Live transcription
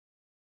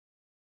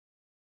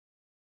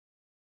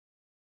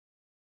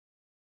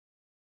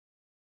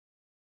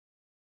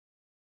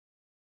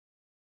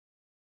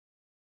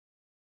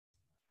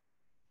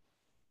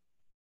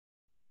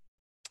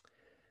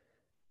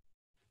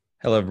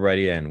Hello,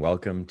 everybody, and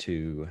welcome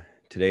to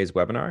today's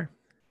webinar.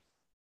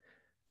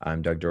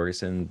 I'm Doug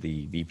Jorgensen,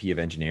 the VP of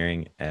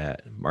Engineering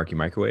at Marki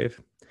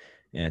Microwave.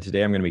 And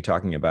today I'm going to be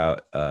talking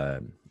about a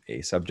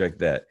subject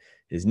that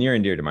is near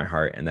and dear to my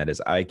heart, and that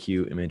is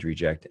IQ, image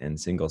reject, and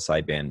single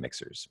sideband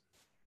mixers.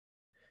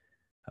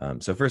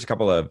 So first, a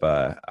couple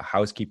of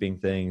housekeeping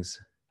things.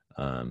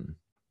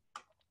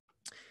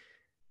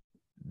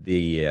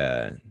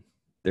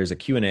 There's a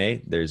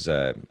Q&A. There's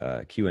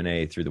a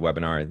Q&A through the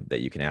webinar that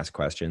you can ask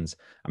questions.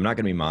 I'm not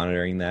going to be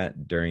monitoring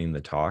that during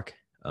the talk,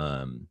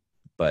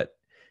 but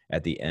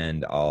at the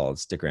end, I'll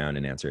stick around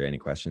and answer any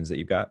questions that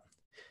you've got.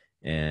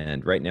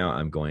 And right now,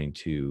 I'm going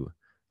to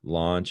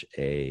launch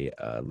a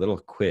little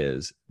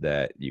quiz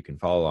that you can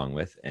follow along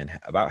with. And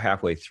about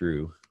halfway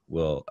through,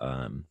 we'll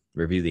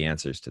review the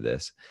answers to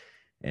this.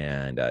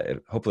 And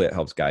hopefully it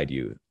helps guide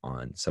you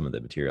on some of the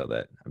material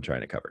that I'm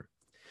trying to cover.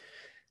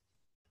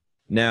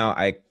 Now,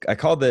 I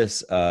call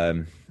this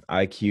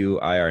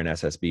IQ, IR, and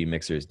SSB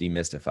mixers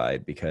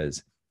demystified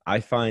because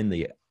I find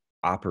the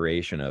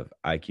operation of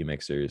IQ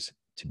mixers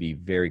to be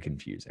very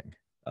confusing.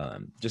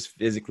 Just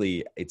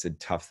physically, it's a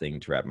tough thing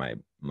to wrap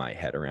my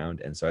head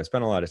around. And so I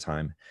spent a lot of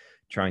time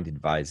trying to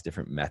devise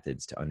different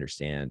methods to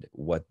understand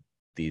what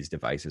these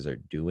devices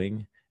are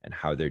doing and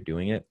how they're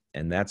doing it.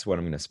 And that's what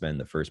I'm going to spend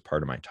the first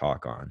part of my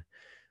talk on.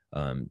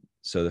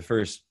 So the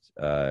first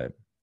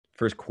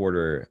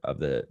quarter of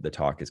the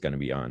talk is going to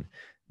be on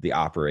the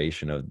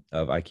operation of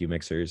IQ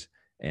mixers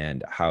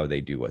and how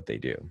they do what they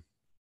do.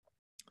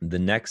 The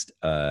next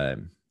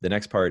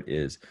part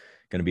is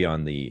going to be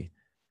on the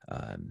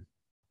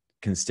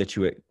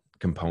constituent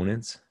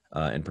components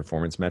and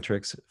performance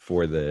metrics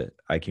for the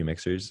IQ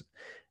mixers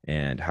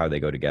and how they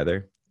go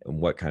together and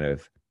what kind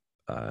of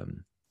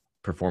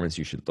performance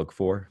you should look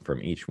for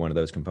from each one of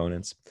those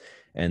components.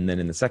 And then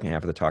in the second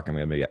half of the talk, I'm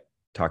going to be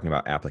talking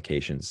about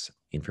applications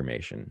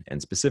information.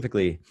 And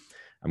specifically,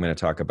 I'm going to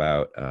talk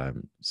about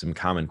some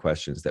common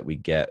questions that we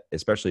get,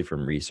 especially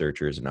from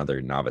researchers and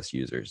other novice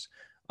users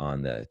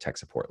on the tech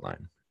support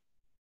line.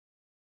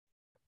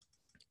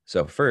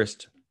 So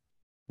first,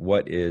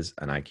 what is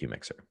an IQ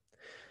mixer?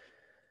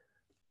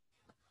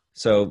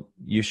 So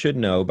you should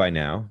know by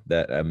now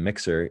that a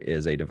mixer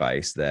is a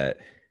device that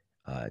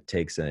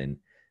takes an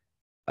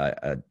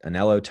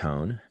LO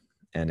tone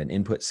and an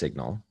input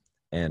signal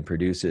and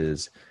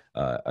produces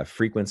a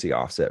frequency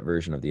offset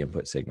version of the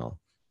input signal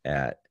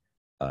at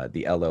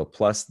the LO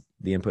plus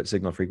the input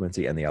signal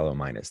frequency and the LO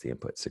minus the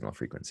input signal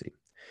frequency.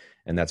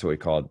 And that's what we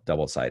call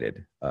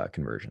double-sided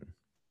conversion.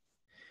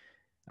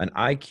 An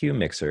IQ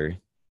mixer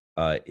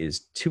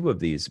is two of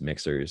these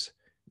mixers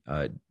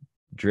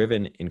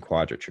driven in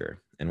quadrature.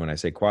 And when I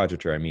say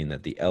quadrature, I mean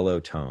that the LO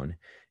tone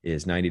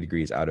is 90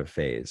 degrees out of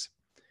phase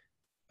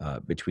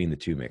between the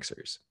two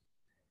mixers.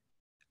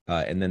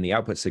 And then the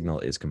output signal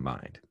is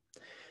combined.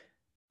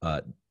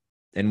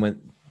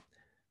 And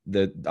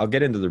I'll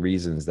get into the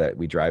reasons that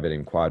we drive it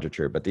in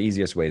quadrature, but the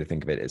easiest way to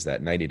think of it is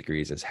that 90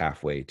 degrees is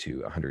halfway to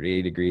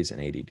 180 degrees,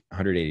 and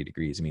 180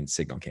 degrees means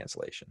signal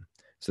cancellation.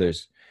 So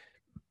there's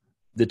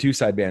the two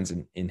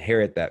sidebands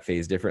inherit that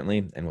phase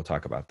differently, and we'll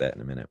talk about that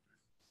in a minute.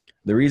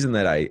 The reason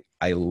that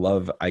I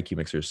love IQ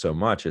mixers so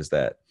much is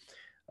that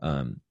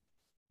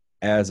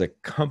as a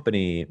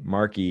company,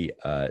 Marki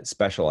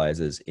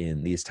specializes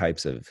in these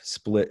types of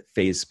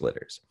phase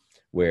splitters,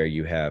 where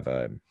you have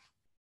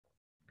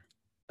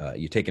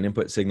you take an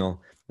input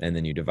signal and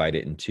then you divide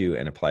it in two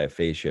and apply a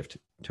phase shift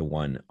to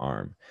one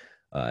arm.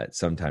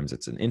 Sometimes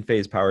it's an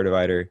in-phase power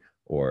divider,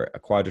 or a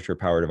quadrature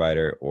power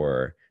divider,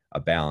 or a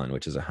balun,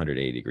 which is a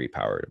 180 degree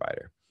power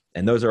divider.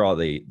 And those are all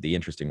the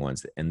interesting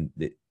ones. And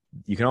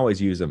you can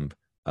always use them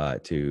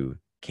to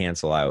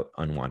cancel out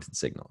unwanted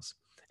signals.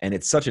 And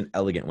it's such an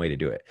elegant way to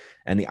do it.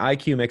 And the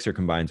IQ mixer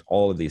combines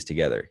all of these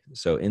together.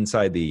 So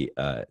inside the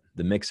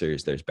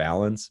mixers, there's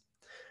balance,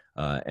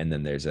 and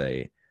then there's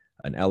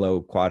an LO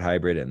quad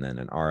hybrid, and then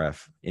an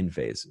RF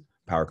in-phase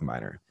power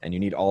combiner. And you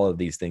need all of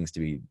these things to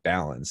be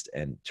balanced,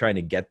 and trying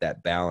to get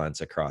that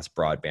balance across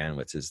broad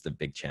bandwidths is the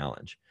big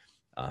challenge.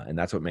 And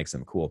that's what makes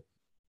them cool.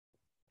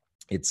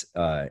 It's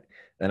an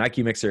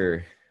IQ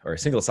mixer, or a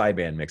single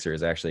sideband mixer,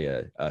 is actually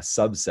a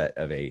subset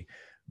of a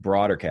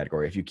broader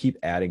category. If you keep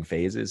adding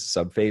phases,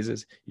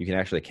 subphases, you can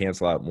actually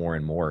cancel out more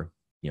and more,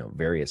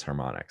 various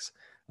harmonics.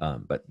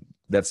 But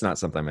that's not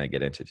something I'm going to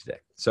get into today.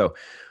 So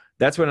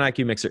that's what an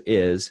IQ mixer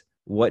is.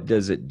 What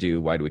does it do?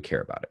 Why do we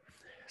care about it?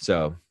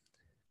 So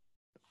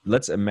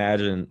let's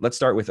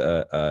start with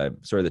a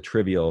sort of the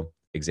trivial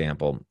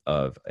example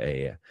of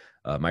a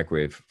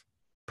microwave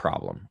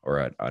problem, or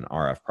an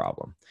RF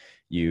problem.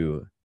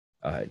 You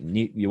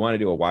want to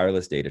do a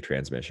wireless data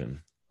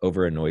transmission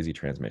over a noisy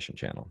transmission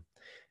channel.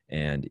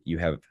 And you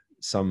have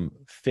some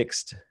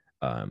fixed,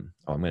 I'm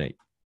going to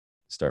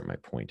start my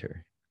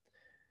pointer.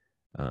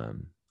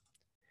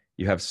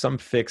 You have some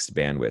fixed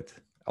bandwidth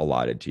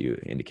allotted to you,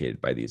 indicated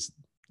by these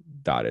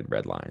dotted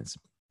red lines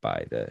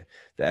by the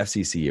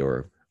FCC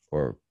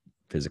or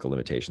physical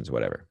limitations,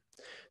 whatever.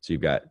 So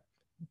you've got,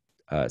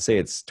 say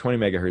it's 20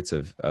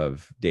 megahertz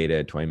of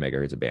data, 20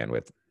 megahertz of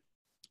bandwidth.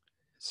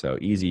 So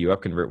easy, you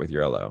upconvert with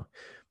your LO.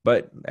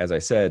 But as I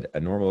said, a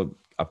normal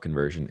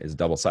upconversion is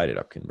double-sided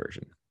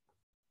upconversion.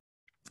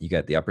 You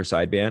get the upper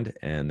sideband,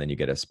 and then you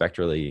get a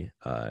spectrally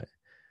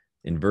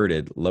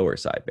inverted lower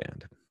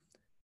sideband.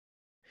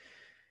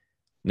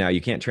 Now,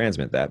 you can't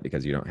transmit that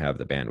because you don't have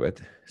the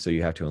bandwidth, so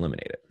you have to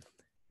eliminate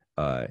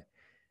it.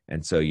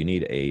 And so you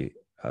need a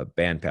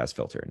bandpass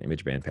filter, an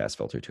image bandpass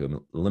filter,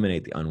 to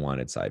eliminate the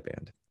unwanted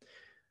sideband.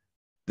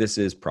 This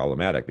is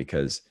problematic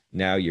because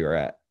now you're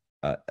at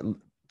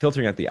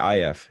filtering at the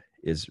IF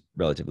is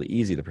relatively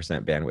easy. The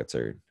percent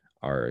bandwidths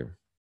are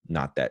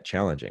not that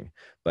challenging.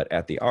 But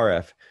at the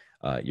RF,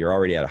 you're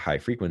already at a high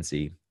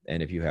frequency.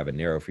 And if you have a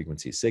narrow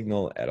frequency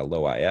signal at a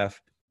low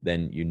IF,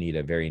 then you need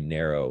a very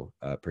narrow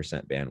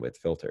percent bandwidth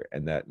filter.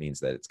 And that means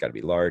that it's got to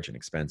be large and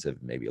expensive,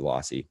 maybe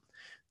lossy.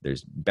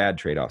 There's bad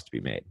trade-offs to be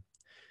made.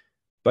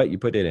 But you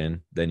put it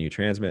in, then you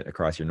transmit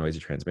across your noisy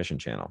transmission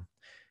channel.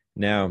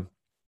 Now,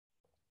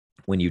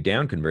 when you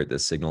downconvert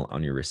this signal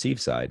on your receive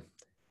side,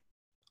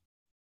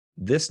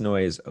 this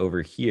noise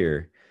over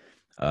here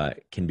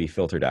can be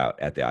filtered out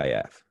at the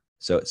IF.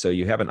 So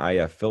you have an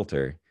IF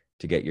filter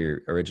to get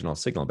your original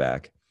signal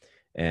back,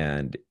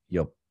 and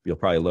you'll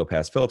probably low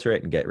pass filter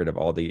it and get rid of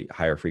all the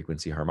higher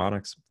frequency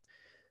harmonics.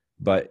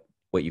 But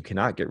what you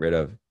cannot get rid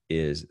of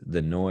is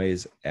the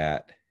noise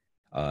at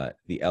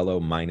the LO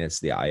minus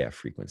the IF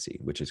frequency,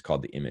 which is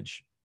called the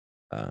image.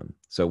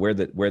 So where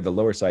the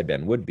lower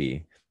sideband would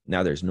be,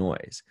 now there's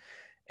noise,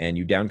 and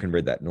you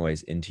downconvert that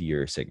noise into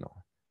your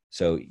signal.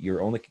 So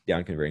you're only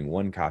downconverting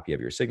one copy of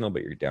your signal,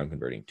 but you're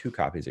downconverting 2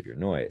 copies of your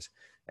noise,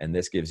 and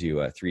this gives you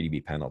a 3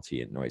 dB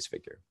penalty in noise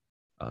figure.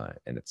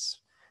 And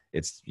it's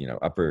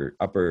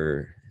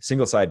upper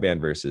single sideband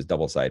versus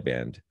double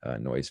sideband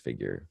noise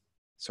figure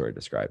sort of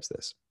describes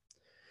this.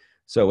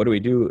 So what do we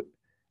do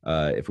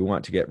if we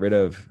want to get rid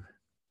of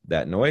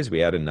that noise?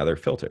 We add another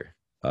filter,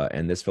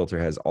 and this filter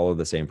has all of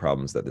the same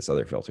problems that this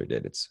other filter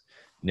did. It's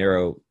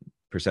narrow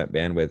percent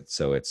bandwidth,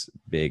 so it's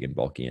big and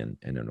bulky and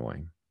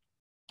annoying.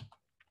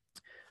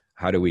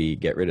 How do we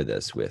get rid of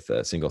this with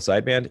a single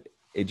sideband?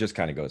 It just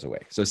kind of goes away.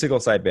 So single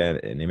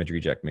sideband and image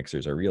reject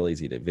mixers are real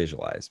easy to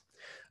visualize.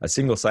 A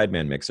single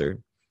sideband mixer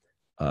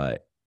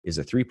is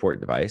a 3-port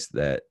device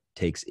that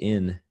takes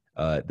in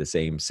the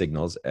same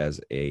signals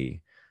as a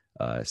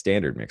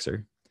standard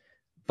mixer,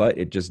 but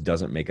it just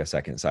doesn't make a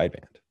second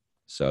sideband.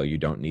 So you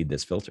don't need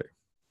this filter.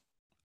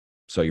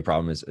 So your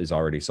problem is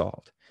already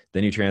solved.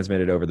 Then you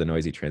transmit it over the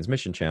noisy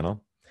transmission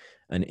channel.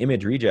 An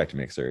image reject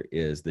mixer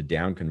is the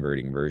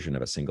down-converting version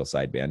of a single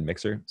sideband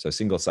mixer. So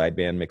single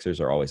sideband mixers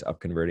are always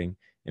up-converting.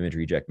 Image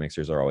reject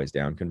mixers are always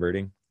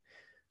down-converting.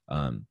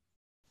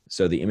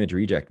 So the image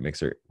reject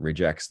mixer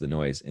rejects the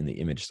noise in the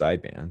image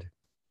sideband,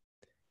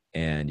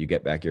 and you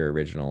get back your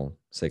original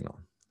signal.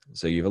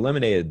 So you've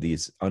eliminated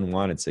these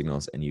unwanted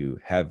signals, and you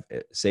have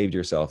saved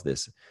yourself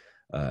this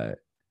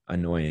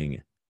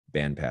annoying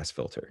bandpass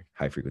filter,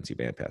 high-frequency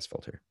bandpass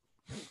filter.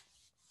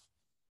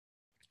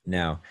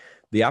 Now,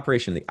 the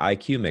operation of the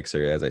IQ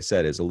mixer, as I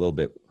said, is a little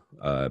bit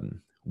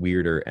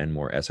weirder and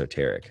more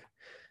esoteric.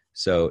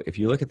 So if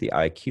you look at the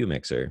IQ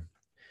mixer,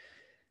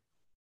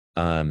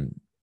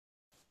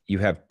 you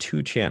have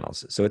 2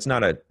 channels. So it's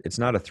not a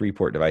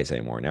 3-port device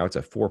anymore. Now it's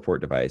a 4-port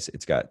device.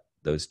 It's got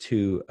those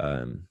two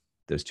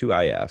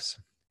IFs.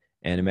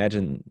 And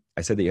imagine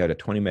I said that you had a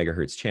 20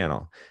 megahertz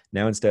channel.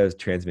 Now instead of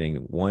transmitting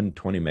one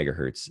 20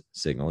 megahertz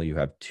signal, you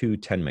have 2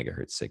 10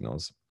 megahertz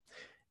signals.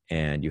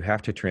 And you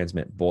have to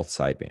transmit both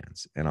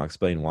sidebands, and I'll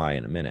explain why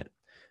in a minute.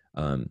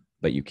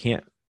 But you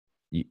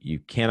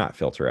cannot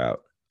filter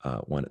out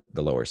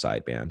the lower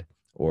sideband,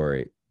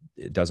 or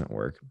it doesn't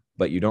work.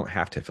 But you don't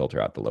have to filter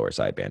out the lower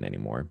sideband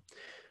anymore.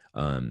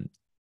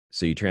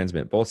 So you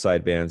transmit both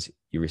sidebands.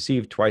 You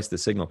receive twice the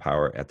signal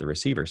power at the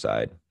receiver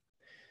side,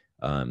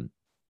 and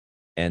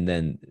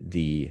then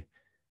the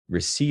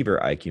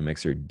receiver IQ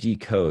mixer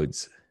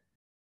decodes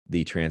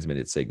the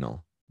transmitted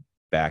signal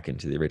back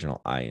into the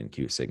original I and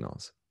Q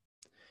signals.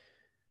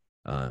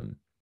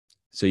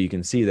 So you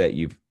can see that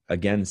you've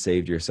again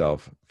saved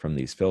yourself from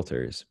these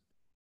filters,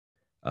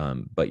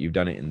 but you've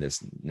done it in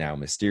this now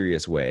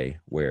mysterious way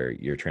where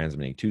you're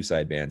transmitting 2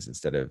 sidebands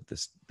instead of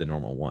the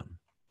normal one.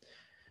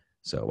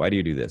 So why do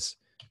you do this?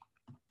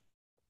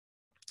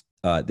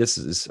 This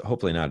is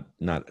hopefully not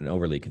an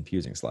overly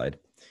confusing slide.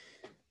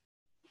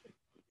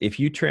 If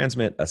you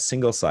transmit a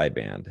single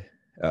sideband,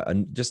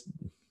 just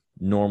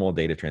normal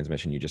data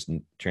transmission, you just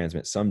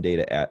transmit some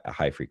data at a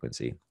high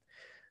frequency,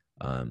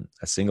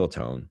 a single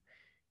tone,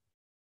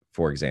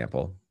 for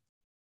example.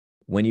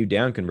 When you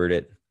downconvert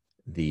it,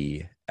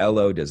 the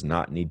LO does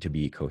not need to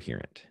be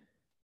coherent.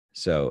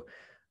 So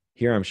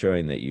here I'm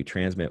showing that you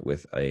transmit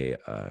with a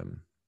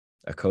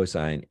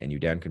cosine and you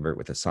downconvert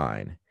with a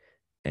sine,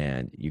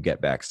 and you get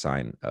back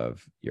sine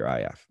of your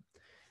IF.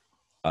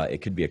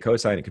 It could be a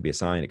cosine, it could be a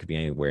sine, it could be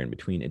anywhere in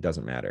between. It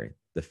doesn't matter.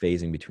 The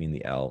phasing between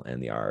the L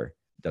and the R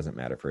doesn't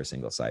matter for a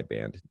single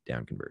sideband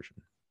downconversion.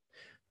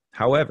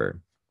 However,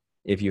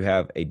 if you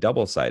have a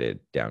double-sided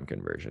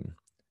downconversion,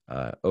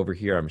 over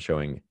here I'm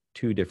showing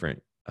 2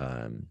 different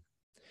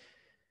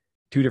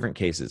two different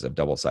cases of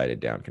double-sided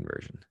down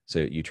conversion. So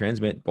you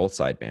transmit both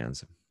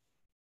sidebands,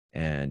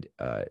 and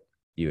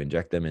you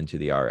inject them into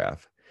the RF.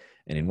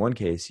 And in one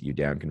case, you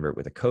down convert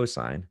with a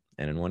cosine,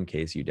 and in one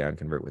case, you down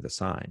convert with a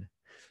sine.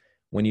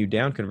 When you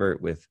down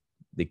convert with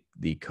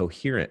the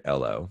coherent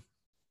LO,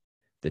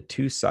 the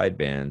two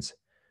sidebands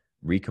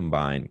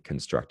recombine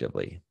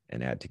constructively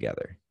and add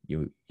together.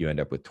 You end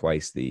up with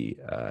twice the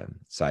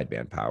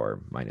sideband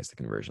power minus the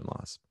conversion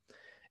loss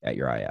at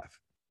your IF.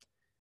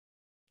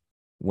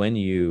 When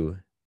you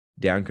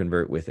down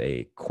convert with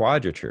a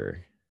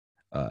quadrature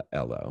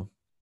LO,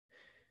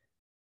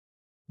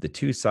 the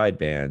two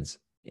sidebands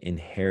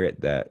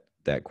inherit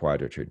that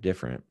quadrature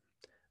different,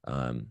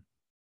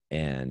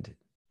 and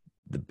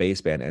the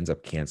baseband ends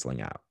up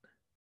canceling out.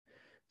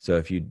 So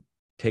if you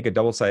take a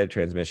double-sided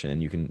transmission,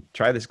 and you can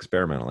try this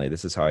experimentally,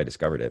 this is how I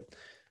discovered it.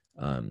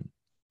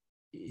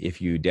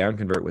 If you down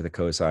convert with a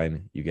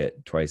cosine, you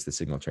get twice the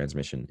signal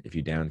transmission. If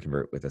you down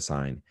convert with a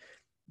sine,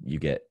 you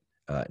get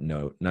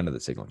none of the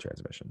signal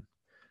transmission.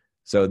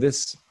 So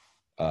this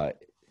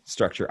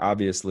structure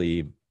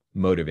obviously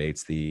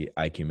motivates the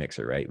IQ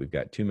mixer, right? We've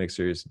got two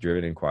mixers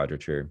driven in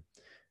quadrature,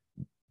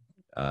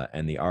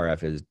 and the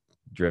RF is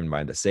driven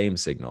by the same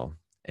signal,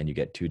 and you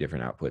get two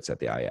different outputs at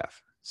the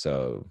IF.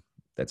 So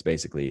that's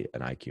basically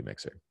an IQ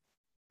mixer.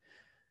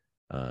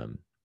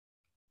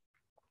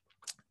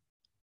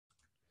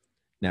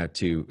 Now,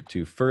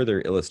 to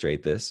further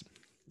illustrate this,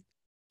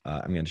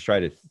 I'm going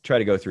to try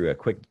to go through a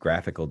quick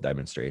graphical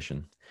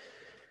demonstration.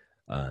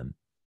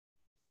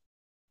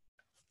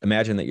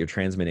 Imagine that you're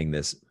transmitting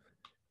this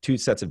two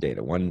sets of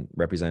data, one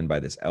represented by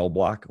this L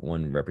block,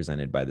 one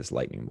represented by this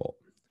lightning bolt.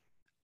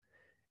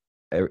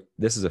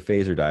 This is a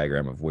phasor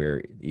diagram of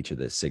where each of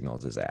the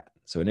signals is at.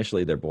 So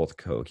initially, they're both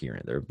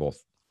coherent. They're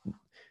both,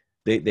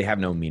 they have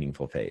no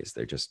meaningful phase.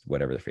 They're just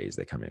whatever the phase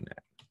they come in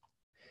at.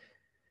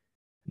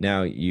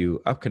 Now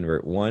you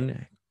upconvert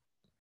one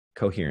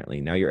coherently.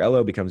 Now your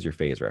LO becomes your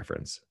phase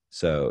reference.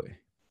 So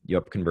you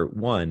upconvert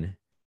one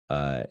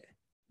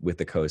with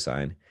the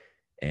cosine,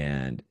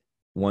 and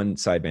one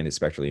sideband is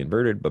spectrally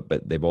inverted,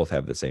 but they both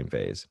have the same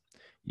phase.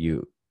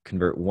 You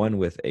convert one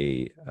with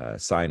a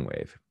sine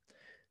wave.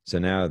 So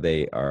now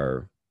the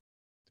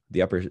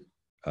upper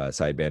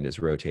sideband is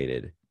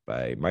rotated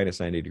by minus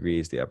 90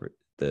 degrees.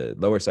 The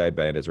lower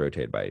sideband is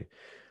rotated by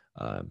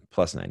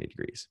plus 90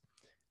 degrees.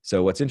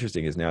 So what's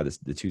interesting is now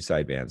the two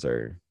sidebands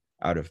are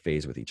out of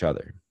phase with each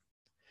other.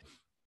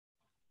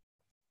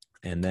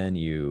 And then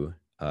you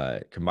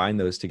combine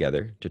those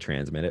together to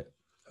transmit it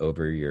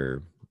over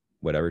your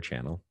whatever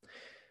channel.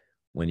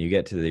 When you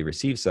get to the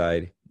receive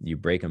side, you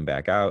break them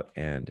back out,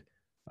 and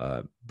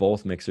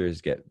both mixers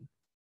get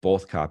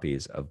both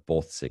copies of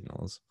both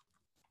signals.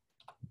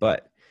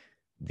 But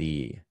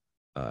the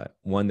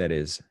one that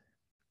is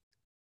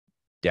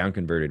down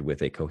converted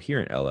with a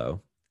coherent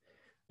LO,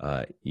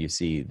 you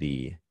see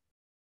the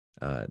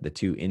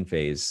two in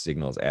phase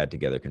signals add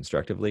together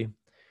constructively,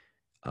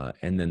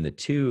 and then the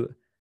two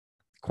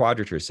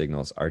quadrature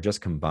signals are just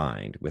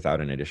combined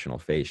without an additional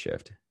phase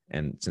shift.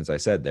 And since I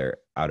said they're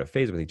out of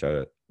phase with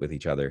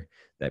each other,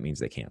 that means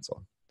they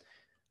cancel.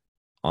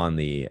 On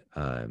the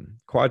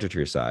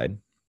quadrature side,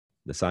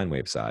 the sine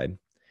wave side,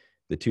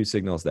 the two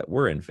signals that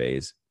were in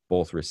phase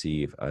both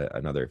receive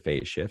another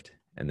phase shift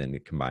and then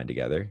combine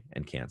together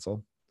and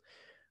cancel.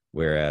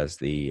 Whereas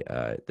the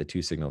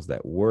two signals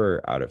that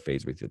were out of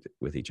phase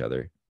with each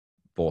other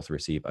both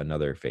receive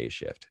another phase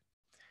shift,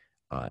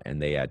 and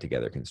they add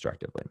together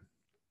constructively.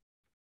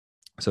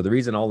 So the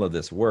reason all of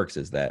this works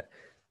is that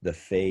the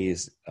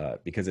phase,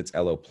 because it's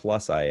LO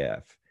plus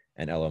IF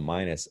and LO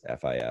minus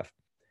FIF,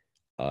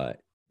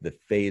 the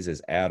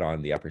phases add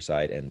on the upper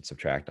side and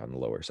subtract on the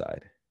lower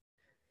side.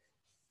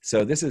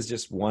 So this is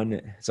just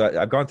one. So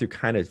I've gone through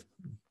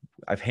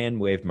I've hand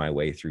waved my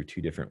way through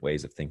two different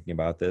ways of thinking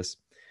about this.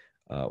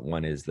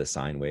 One is the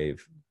sine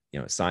wave,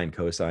 sine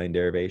cosine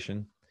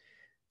derivation.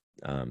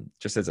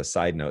 Just as a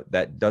side note,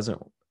 that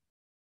doesn't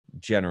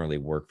generally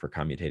work for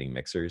commutating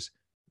mixers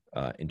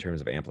in terms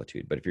of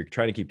amplitude. But if you're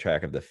trying to keep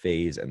track of the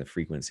phase and the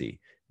frequency,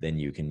 then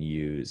you can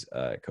use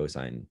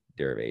cosine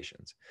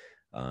derivations.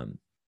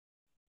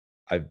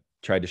 I've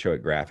tried to show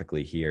it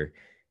graphically here.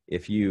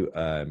 If you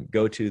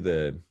go to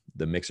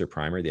the mixer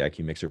primer, the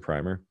IQ mixer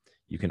primer,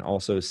 you can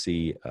also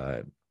see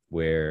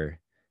where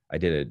I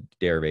did a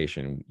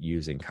derivation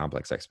using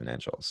complex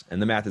exponentials.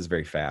 And the math is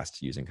very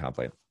fast using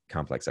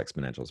complex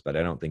exponentials, but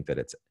I don't think that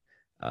it's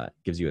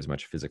gives you as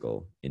much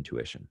physical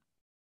intuition.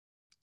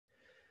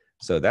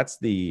 So that's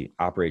the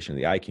operation of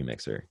the IQ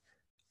mixer.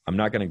 I'm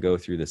not going to go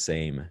through the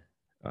same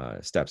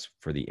steps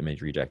for the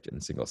image reject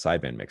and single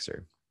sideband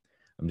mixer.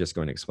 I'm just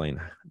going to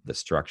explain the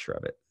structure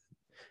of it.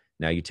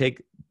 Now you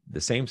take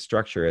the same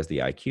structure as the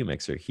IQ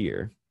mixer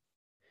here,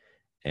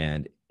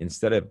 and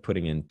instead of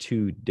putting in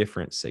two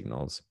different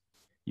signals,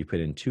 you put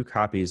in two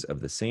copies of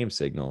the same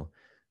signal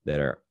that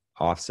are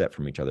offset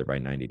from each other by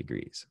 90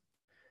 degrees.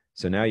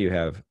 So now you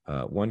have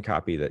one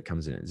copy that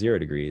comes in at 0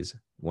 degrees,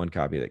 one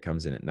copy that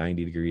comes in at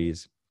 90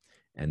 degrees,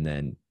 and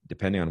then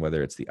depending on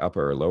whether it's the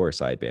upper or lower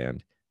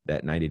sideband,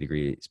 that 90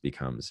 degrees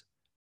becomes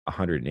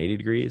 180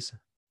 degrees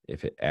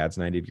if it adds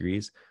 90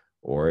 degrees,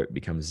 or it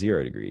becomes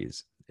 0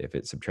 degrees if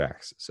it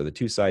subtracts. So the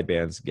two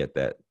sidebands get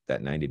that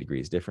 90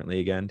 degrees differently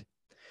again.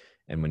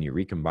 And when you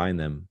recombine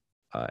them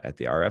at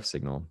the RF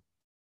signal,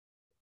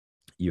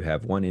 you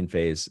have one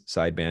in-phase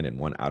sideband and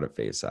one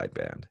out-of-phase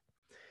sideband.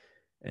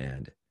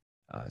 And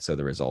so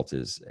the result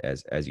is,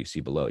 as you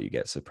see below, you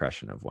get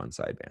suppression of one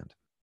sideband.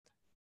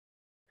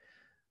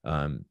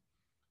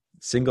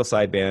 Single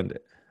sideband,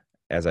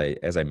 as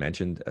I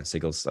mentioned, a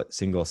single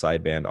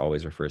sideband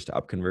always refers to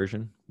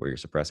upconversion, where you're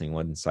suppressing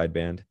one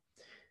sideband.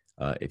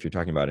 If you're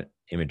talking about an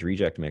image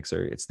reject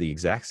mixer, it's the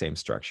exact same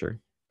structure,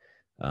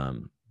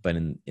 but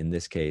in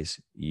this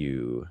case,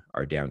 you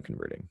are down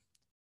converting,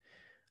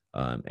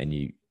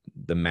 and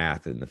the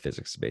math and the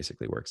physics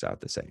basically works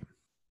out the same.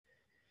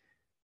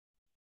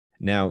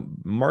 Now,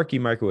 Marki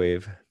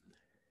Microwave,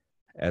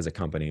 as a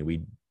company,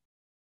 we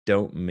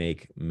don't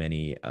make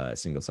many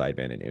single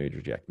sideband and image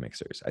reject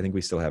mixers. I think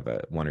we still have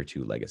one or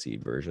two legacy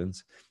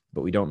versions,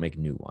 but we don't make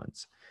new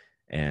ones.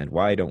 And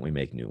why don't we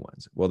make new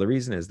ones? Well, the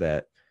reason is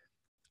that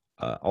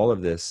all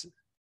of this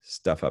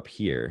stuff up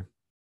here,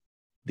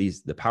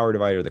 the power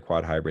divider, the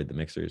quad hybrid, the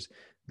mixers,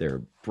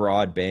 they're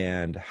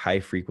broadband, high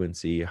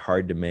frequency,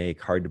 hard to make,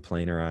 hard to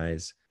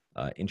planarize,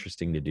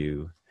 interesting to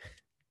do.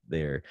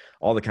 They're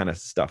all the kind of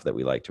stuff that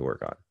we like to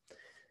work on.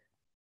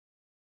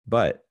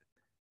 But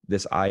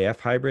this IF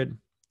hybrid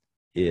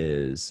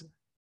is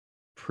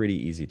pretty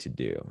easy to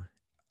do.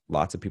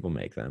 Lots of people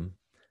make them,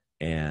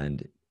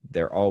 and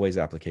they're always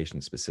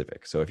application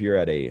specific. So if you're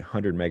at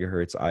 100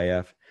 megahertz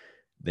IF,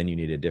 then you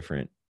need a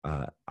different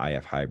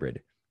IF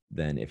hybrid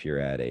than if you're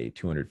at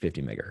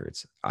 250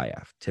 megahertz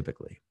IF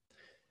typically.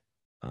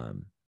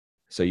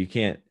 So you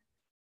can't,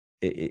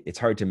 it's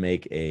hard to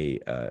make a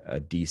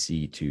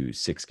DC to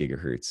 6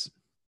 gigahertz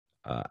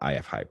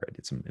IF hybrid.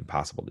 It's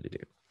impossible to do.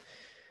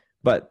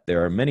 But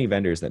there are many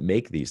vendors that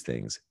make these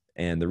things.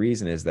 And the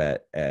reason is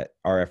that at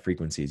RF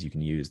frequencies, you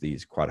can use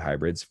these quad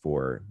hybrids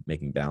for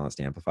making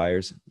balanced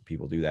amplifiers.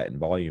 People do that in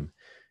volume.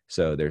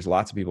 So there's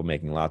lots of people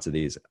making lots of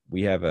these.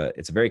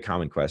 It's a very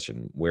common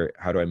question,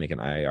 how do I make an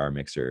IIR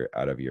mixer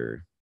out of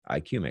your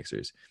IQ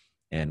mixers?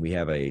 And we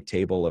have a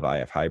table of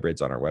IF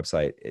hybrids on our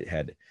website. It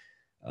had,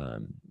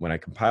 when I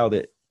compiled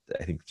it,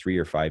 I think 3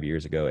 or 5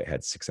 years ago, it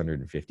had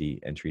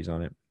 650 entries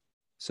on it.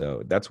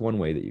 So that's one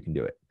way that you can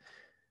do it.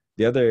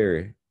 The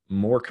other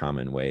more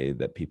common way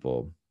that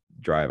people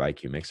drive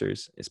IQ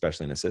mixers,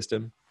 especially in a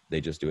system, they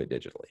just do it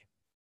digitally.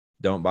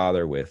 Don't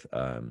bother with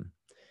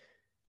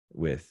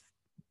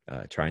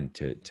trying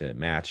to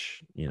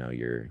match,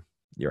 your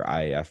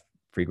IF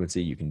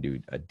frequency. You can do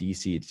a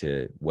DC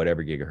to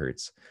whatever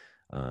gigahertz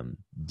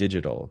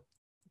digital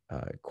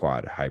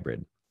quad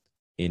hybrid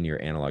in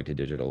your analog to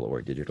digital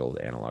or digital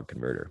to analog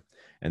converter.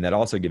 And that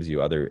also gives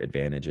you other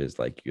advantages,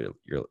 like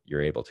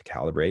you're able to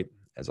calibrate,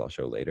 as I'll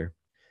show later.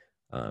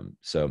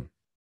 So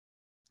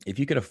if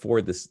you can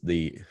afford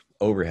the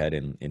overhead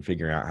in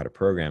figuring out how to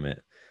program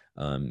it,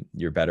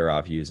 you're better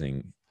off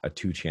using a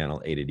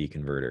 2-channel A to D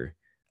converter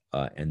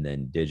and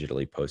then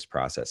digitally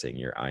post-processing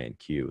your I and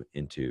Q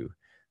into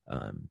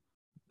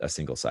a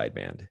single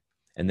sideband.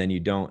 And then you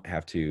don't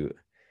have to,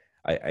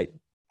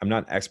 I'm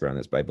not an expert on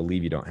this, but I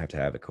believe you don't have to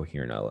have a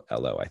coherent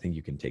LO. I think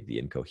you can take the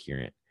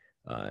incoherent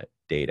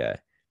data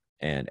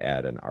and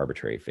add an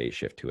arbitrary phase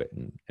shift to it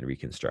and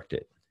reconstruct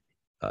it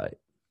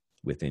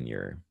within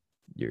your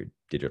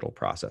digital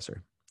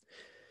processor.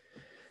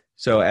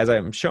 So as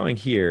I'm showing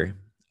here,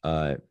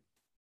 so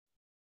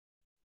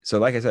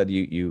like I said,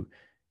 you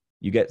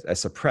get a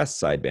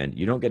suppressed sideband.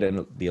 You don't get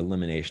the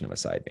elimination of a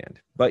sideband,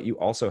 but you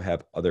also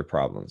have other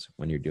problems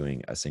when you're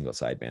doing a single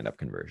sideband up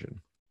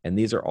conversion. And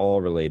these are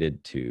all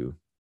related to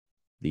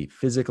the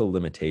physical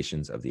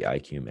limitations of the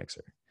IQ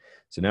mixer.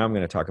 So now I'm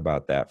going to talk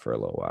about that for a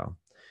little while.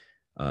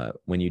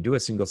 When you do a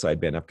single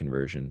sideband up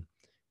conversion,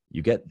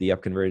 you get the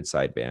upconverted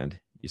sideband,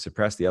 you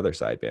suppress the other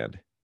sideband,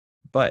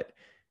 but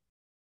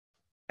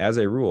as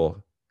a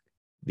rule,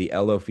 the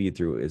LO feed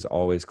through is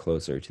always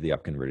closer to the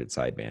upconverted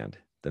sideband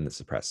than the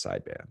suppressed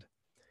sideband.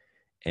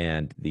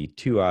 And the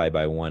 2I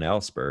by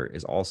 1L spur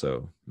is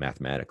also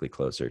mathematically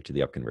closer to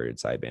the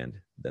upconverted sideband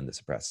than the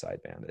suppressed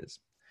sideband is.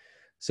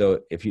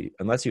 So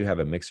unless you have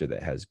a mixer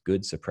that has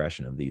good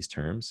suppression of these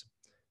terms,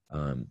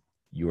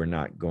 you are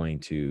not going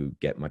to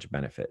get much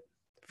benefit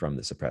from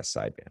the suppressed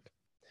sideband.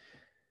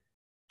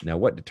 Now,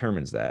 what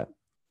determines that?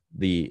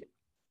 The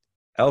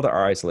L to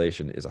R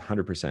isolation is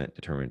 100%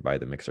 determined by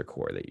the mixer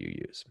core that you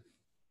use.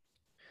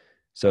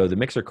 So the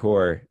mixer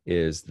core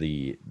is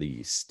the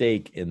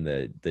steak in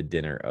the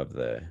dinner of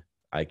the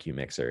IQ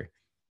mixer.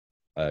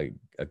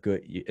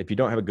 If you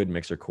don't have a good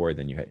mixer core,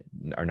 then you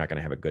are not going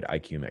to have a good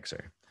IQ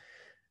mixer.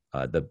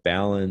 The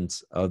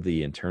balance of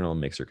the internal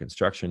mixer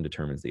construction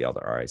determines the L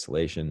to R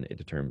isolation. It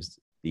determines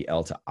the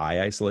L to I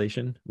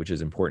isolation, which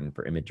is important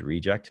for image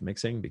reject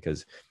mixing,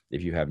 because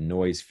if you have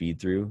noise feed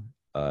through,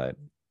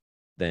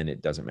 then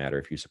it doesn't matter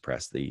if you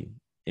suppress the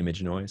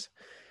image noise.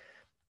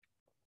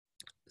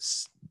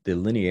 The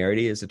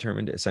linearity is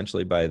determined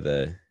essentially by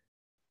the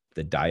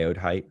diode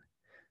height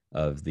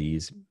of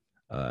these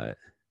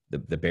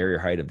the barrier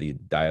height of the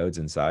diodes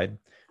inside,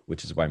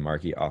 which is why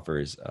Marki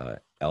offers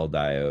L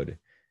diode,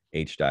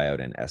 H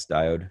diode, and S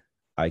diode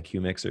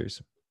IQ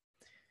mixers.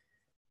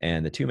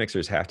 And the two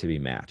mixers have to be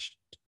matched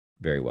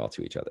very well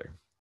to each other.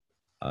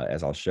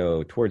 As I'll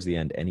show towards the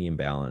end, any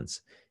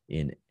imbalance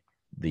in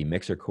the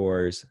mixer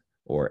cores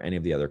or any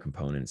of the other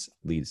components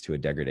leads to a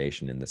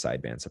degradation in the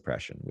sideband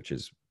suppression, which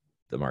is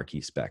the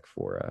Marki spec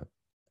for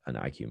an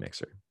IQ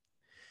mixer.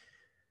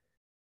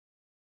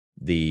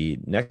 The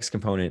next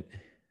component,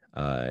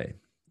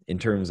 in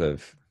terms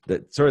of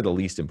the sort of the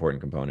least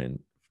important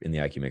component in the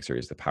IQ mixer,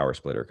 is the power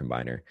splitter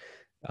combiner.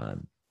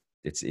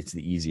 It's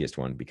the easiest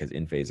one because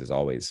in phase is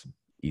always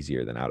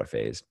easier than out of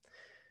phase.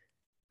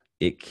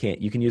 You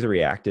can use a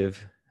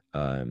reactive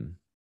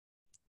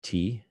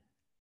T,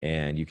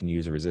 and you can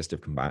use a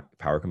resistive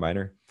power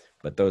combiner,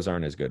 but those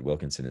aren't as good.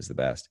 Wilkinson is the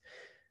best.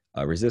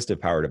 A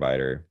resistive power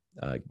divider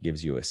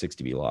gives you a 6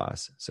 dB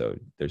loss, so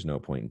there's no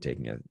point in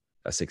taking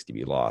a 6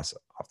 dB loss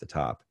off the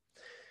top.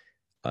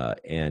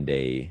 And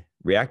a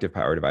reactive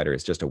power divider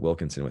is just a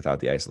Wilkinson without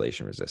the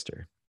isolation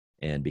resistor.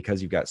 And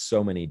because you've got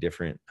so many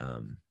different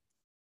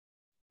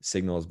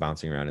signals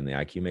bouncing around in the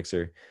IQ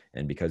mixer,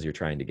 and because you're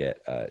trying to get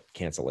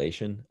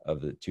cancellation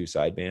of the two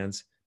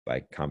sidebands by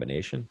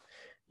combination,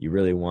 you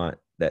really want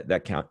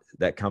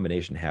that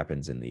combination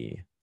happens in the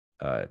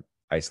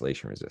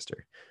isolation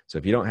resistor. So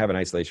if you don't have an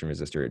isolation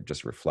resistor, it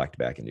just reflect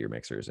back into your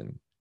mixers and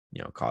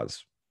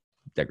cause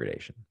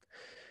degradation.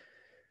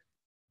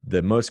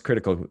 The most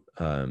critical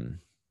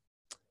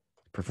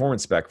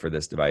performance spec for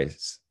this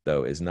device,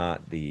 though, is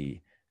not the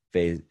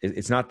phase.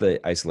 It's not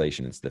the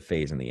isolation. It's the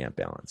phase and the amp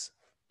balance.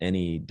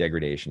 Any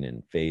degradation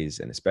in phase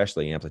and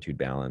especially amplitude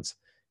balance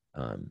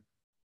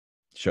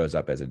shows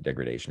up as a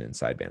degradation in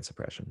sideband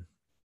suppression.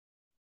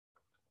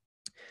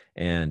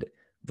 And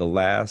the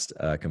last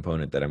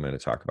component that I'm going to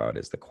talk about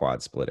is the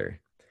quad splitter.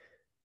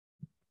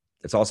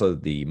 It's also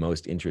the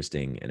most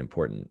interesting and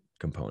important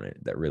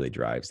component that really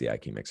drives the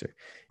IQ mixer.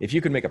 If you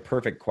can make a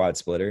perfect quad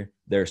splitter,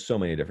 there are so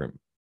many different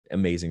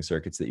amazing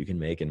circuits that you can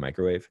make in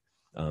microwave,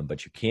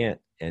 but you can't.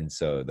 And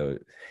so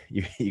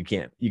you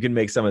can't. You can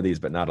make some of these,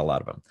 but not a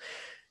lot of them.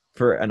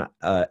 For an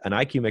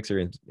IQ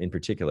mixer in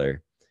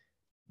particular,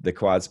 the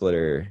quad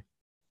splitter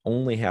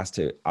only has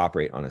to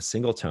operate on a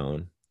single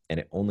tone, and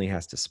it only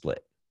has to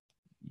split.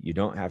 You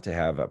don't have to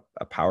have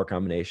a power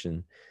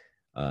combination,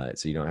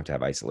 so you don't have to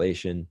have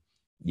isolation.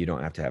 You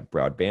don't have to have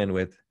broad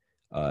bandwidth.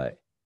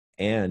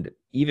 And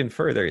even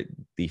further,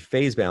 the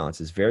phase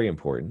balance is very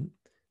important,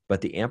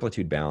 but the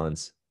amplitude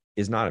balance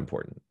is not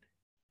important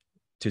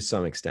to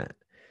some extent.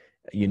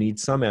 You need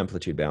some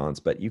amplitude balance,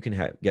 but you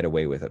can get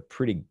away with a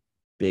pretty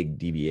big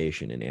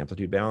deviation in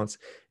amplitude balance.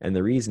 And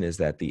the reason is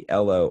that the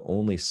LO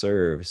only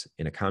serves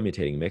in a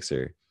commutating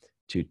mixer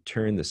to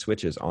turn the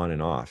switches on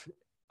and off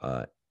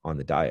on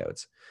the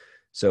diodes.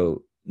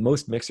 So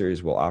most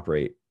mixers will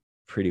operate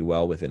pretty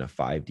well within a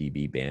 5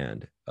 dB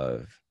band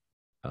of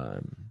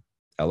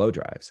LO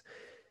drives.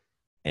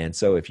 And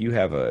so if you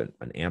have an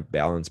amp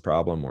balance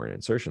problem or an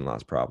insertion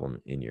loss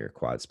problem in your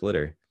quad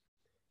splitter,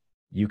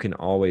 you can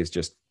always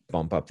just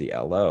bump up the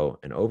LO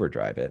and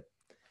overdrive it,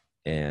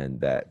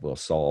 and that will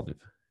solve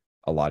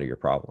a lot of your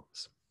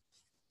problems,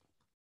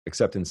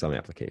 except in some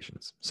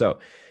applications. So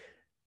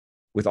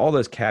with all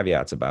those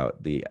caveats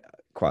about the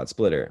quad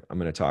splitter, I'm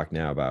going to talk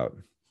now about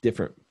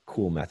different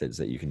cool methods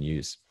that you can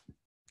use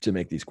to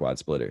make these quad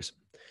splitters.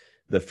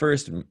 The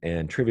first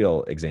and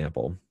trivial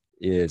example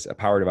is a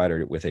power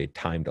divider with a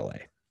time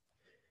delay.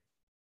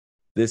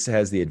 This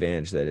has the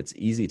advantage that it's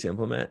easy to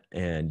implement,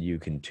 and you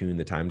can tune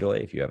the time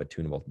delay if you have a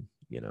tunable,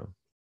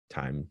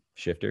 time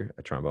shifter,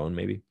 a trombone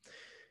maybe.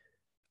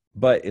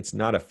 But it's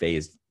not a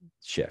phased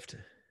shift.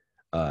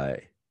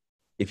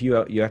 If you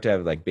have to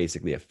have like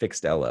basically a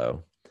fixed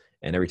LO,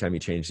 and every time you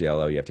change the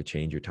LO, you have to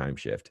change your time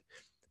shift.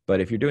 But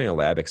if you're doing a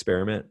lab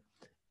experiment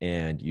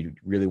and you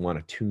really want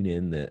to tune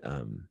in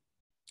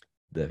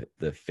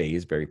the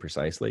phase very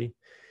precisely,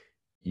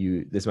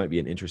 this might be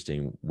an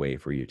interesting way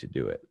for you to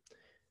do it.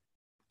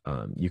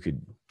 You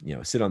could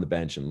sit on the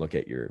bench and look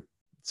at your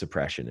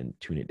suppression and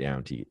tune it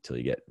down till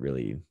you get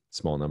really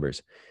small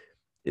numbers.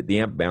 The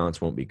amp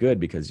balance won't be good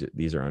because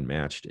these are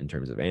unmatched in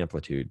terms of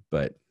amplitude,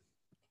 but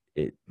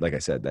like I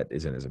said, that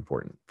isn't as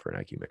important for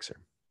an IQ mixer.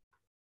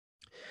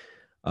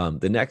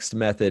 The next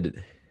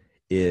method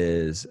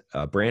is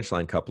a branch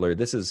line coupler.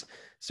 This is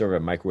sort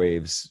of a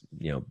microwave's,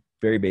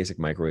 very basic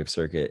microwave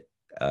circuit.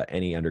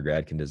 Any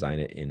undergrad can design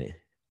it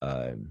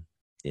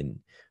in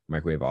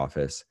Microwave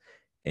Office,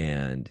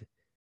 and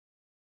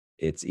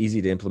it's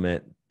easy to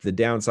implement. The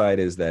downside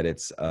is that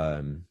it's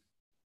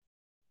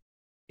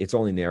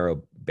only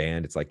narrow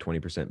band. It's like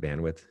 20%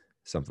 bandwidth,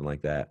 something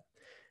like that,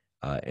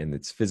 and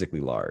it's physically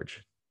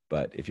large.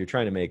 But if you're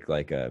trying to make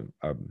like a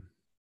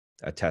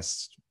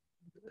test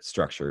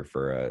structure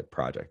for a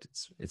project,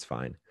 it's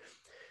fine.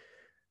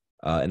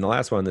 And the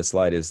last one on this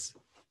slide is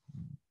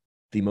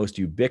the most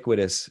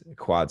ubiquitous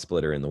quad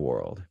splitter in the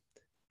world,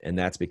 and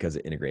that's because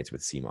it integrates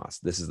with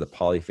CMOS. This is the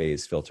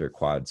polyphase filter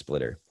quad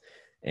splitter,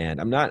 and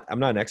I'm not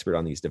an expert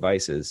on these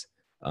devices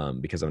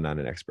because I'm not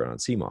an expert on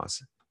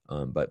CMOS.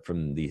 But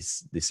from the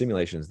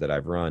simulations that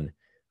I've run,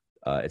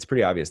 it's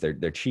pretty obvious.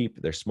 They're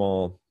cheap, they're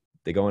small,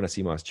 they go on a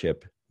CMOS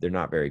chip. They're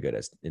not very good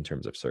in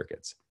terms of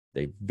circuits.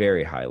 They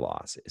very high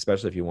loss,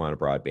 especially if you want a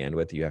broad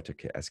bandwidth. You have to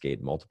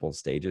cascade multiple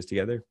stages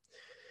together,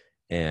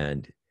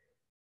 and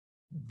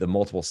the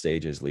multiple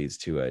stages leads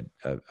to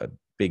a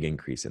big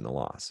increase in the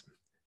loss.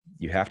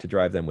 You have to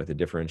drive them with a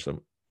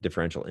differential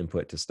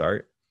input to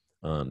start.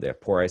 They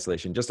have poor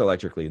isolation. Just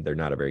electrically, they're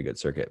not a very good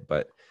circuit,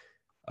 but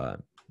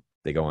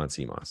they go on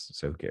CMOS,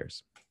 so who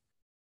cares?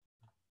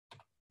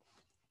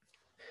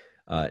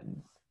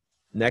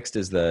 Next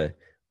is the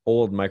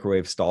old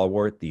microwave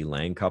stalwart, the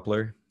Lang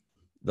coupler.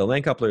 The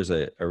Lang coupler is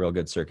a real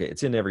good circuit.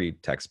 It's in every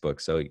textbook,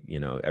 so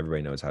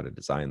everybody knows how to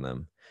design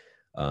them.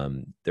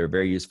 They're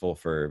very useful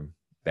for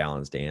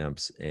balanced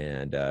amps,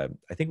 and I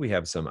think we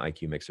have some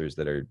IQ mixers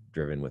that are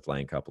driven with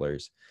Lang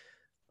couplers.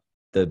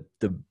 They're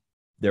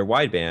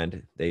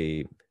wideband.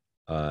 They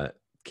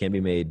can be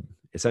made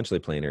essentially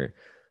planar.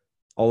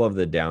 All of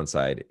the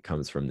downside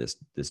comes from this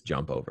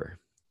jump over.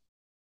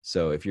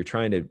 So if you're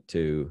trying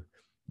to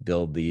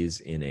build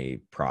these in a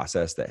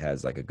process that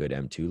has like a good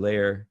M2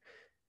 layer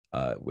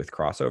with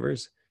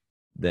crossovers,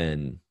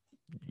 then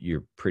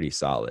you're pretty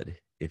solid.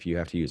 If you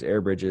have to use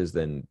air bridges,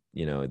 then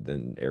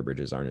air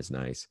bridges aren't as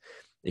nice.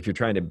 If you're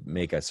trying to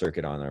make a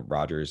circuit on a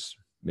Rogers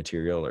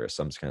material or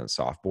some kind of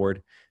soft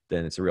board,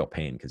 then it's a real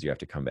pain because you have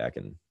to come back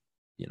and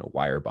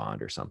wire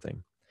bond or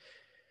something.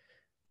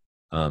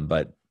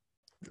 But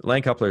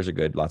Lang couplers are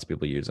good. Lots of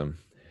people use them.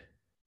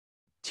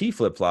 T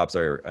flip-flops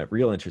are a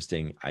real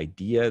interesting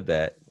idea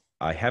that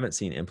I haven't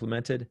seen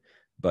implemented,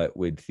 but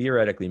would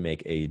theoretically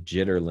make a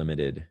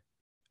jitter-limited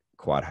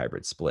quad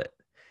hybrid split.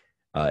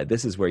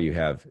 This is where you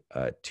have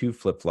two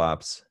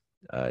flip-flops,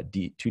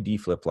 two D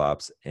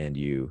flip-flops, and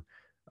you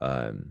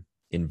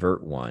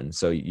invert one.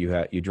 So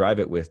you drive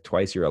it with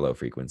twice your LO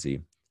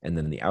frequency, and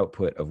then the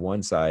output of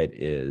one side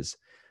is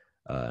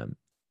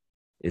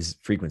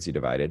frequency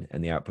divided,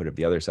 and the output of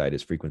the other side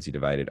is frequency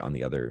divided on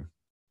the other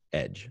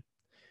edge.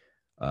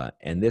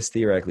 And this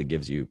theoretically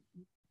gives you,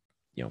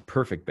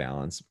 perfect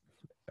balance,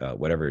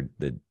 whatever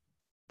the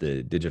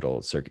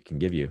digital circuit can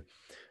give you.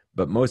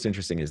 But most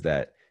interesting is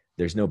that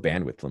there's no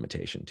bandwidth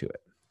limitation to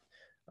it.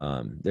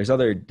 There's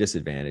other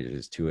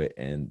disadvantages to it,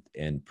 and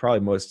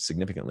probably most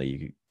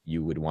significantly,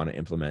 you would want to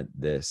implement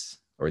this,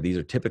 or these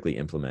are typically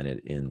implemented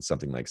in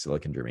something like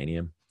silicon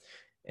germanium,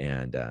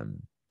 and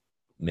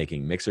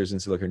making mixers in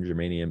silicon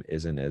germanium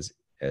isn't as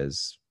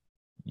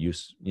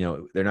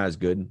they're not as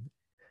good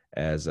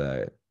as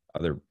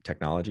other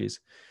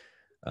technologies.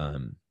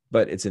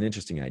 But it's an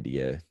interesting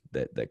idea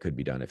that could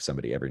be done if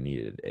somebody ever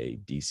needed a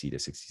DC to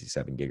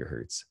 67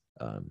 gigahertz.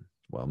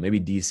 Well, maybe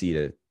DC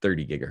to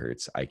 30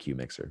 gigahertz IQ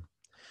mixer.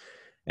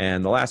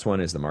 And the last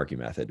one is the Marki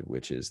method,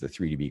 which is the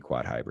 3 dB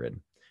quad hybrid.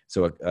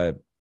 So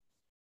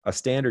a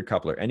standard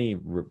coupler, any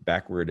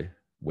backward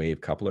wave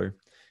coupler,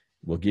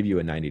 will give you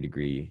a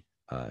 90-degree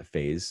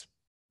phase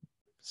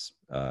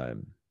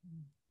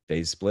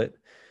split.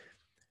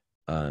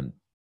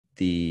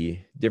 The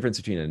difference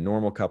between a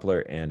normal coupler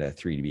and a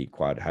 3 dB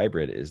quad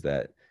hybrid is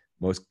that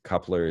most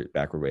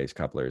backward waves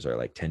couplers are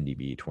like 10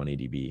 dB, 20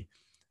 dB.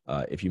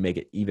 If you make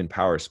it even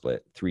power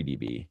split, 3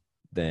 dB,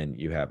 then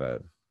you have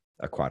a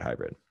quad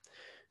hybrid.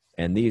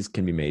 And these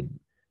can be made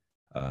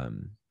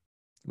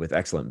with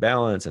excellent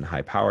balance and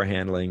high power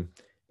handling.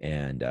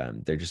 And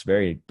they're just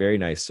very, very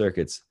nice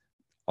circuits.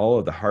 All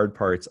of the hard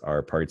parts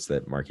are parts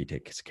that Marki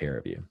takes care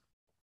of you.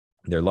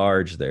 They're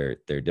large, they're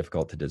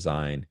difficult to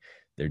design,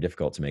 they're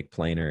difficult to make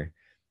planar.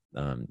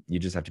 You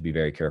just have to be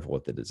very careful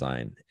with the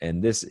design.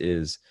 And this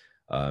is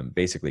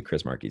basically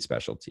Chris Marki's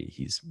specialty.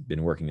 He's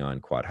been working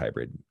on quad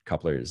hybrid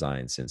coupler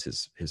design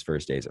since his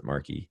first days at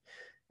Marki,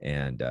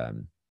 and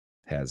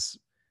has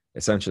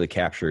essentially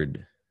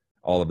captured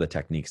all of the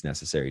techniques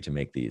necessary to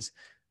make these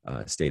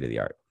state of the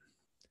art.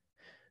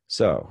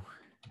 So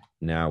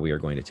now we are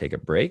going to take a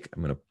break.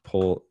 I'm going to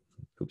pull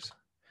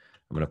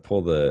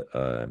the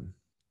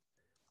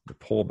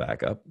poll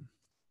back up,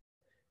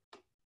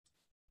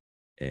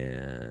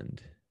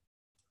 and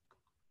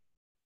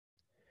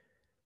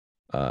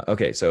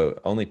okay, so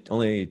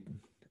only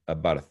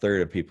about a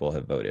third of people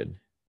have voted.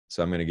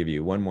 So I'm going to give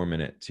you one more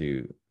minute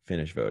to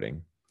finish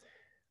voting.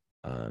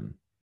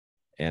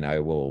 And I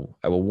will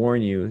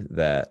warn you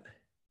that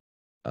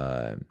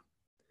I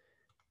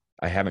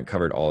haven't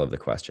covered all of the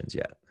questions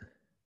yet.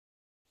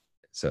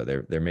 So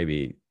they may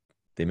be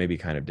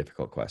kind of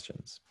difficult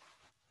questions.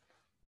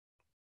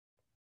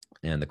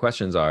 And the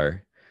questions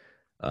are,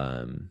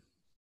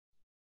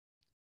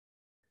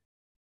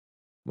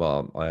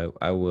 well,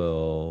 I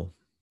will.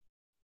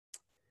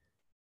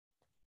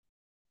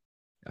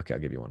 Okay, I'll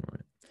give you one more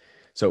minute.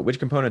 So which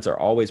components are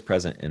always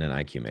present in an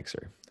IQ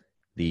mixer?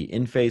 The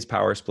in-phase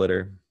power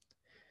splitter,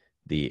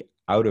 the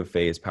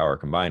out-of-phase power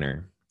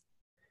combiner,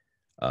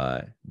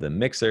 the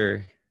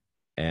mixer,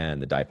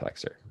 and the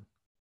diplexer.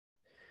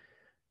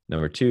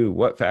 Number 2,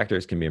 what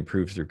factors can be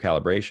improved through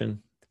calibration?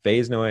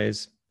 Phase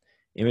noise,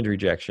 image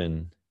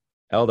rejection,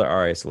 L to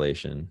R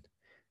isolation,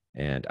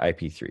 and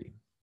IP3.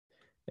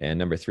 And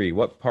number 3,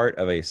 what part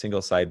of a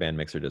single sideband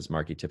mixer does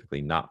Marki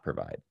typically not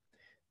provide?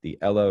 The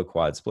LO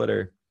quad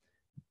splitter,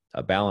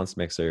 a balanced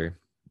mixer,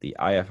 the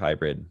IF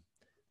hybrid,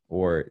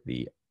 or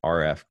the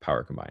RF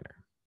power combiner.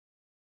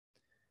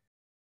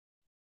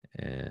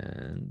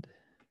 And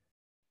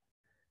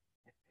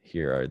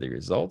here are the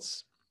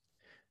results.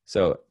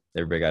 So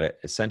everybody got it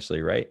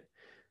essentially right.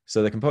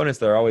 So the components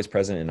that are always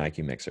present in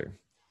IQ Mixer.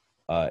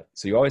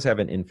 So you always have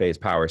an in-phase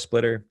power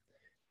splitter.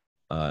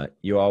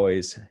 You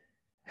always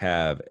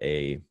have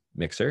a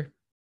mixer.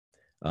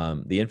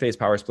 The in-phase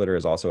power splitter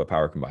is also a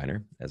power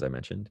combiner, as I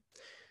mentioned.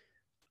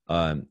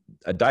 A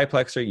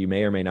diplexer, you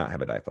may or may not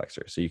have a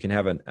diplexer. So you can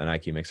have an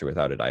IQ mixer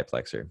without a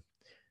diplexer.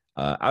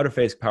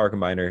 Out-of-phase power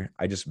combiner,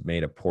 I just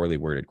made a poorly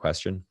worded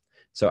question.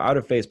 So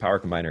out-of-phase power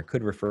combiner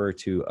could refer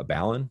to a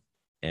balun,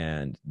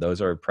 and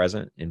those are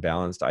present in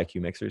balanced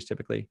IQ mixers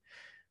typically.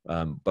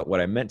 But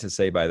what I meant to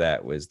say by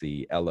that was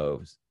the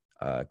LO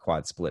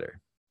quad splitter.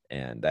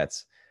 And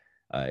that's,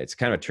 it's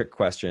kind of a trick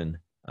question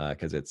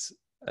because it's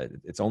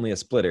only a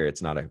splitter.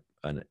 It's not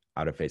an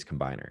out-of-phase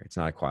combiner. It's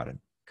not a quad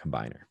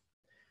combiner.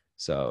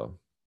 So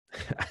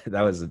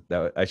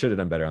that I should have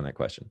done better on that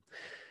question.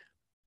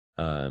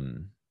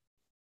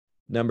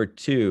 Number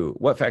 2,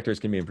 what factors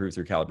can be improved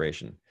through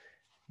calibration?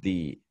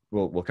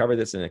 We'll cover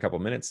this in a couple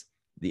minutes.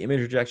 The image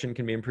rejection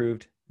can be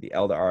improved. The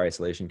L to R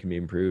isolation can be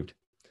improved.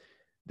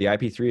 The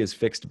IP3 is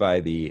fixed by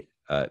the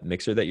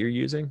mixer that you're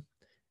using,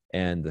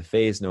 and the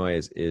phase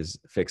noise is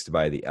fixed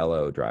by the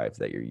LO drive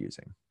that you're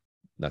using.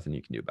 Nothing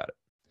you can do about it.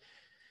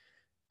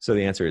 So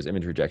the answer is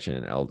image rejection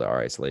and L to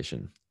R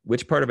isolation.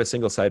 Which part of a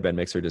single sideband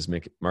mixer does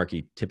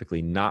Marki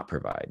typically not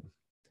provide?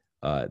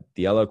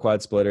 The LO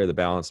quad splitter, the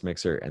balanced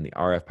mixer, and the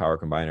RF power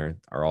combiner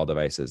are all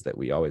devices that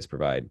we always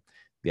provide.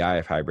 The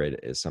IF hybrid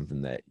is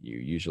something that you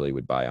usually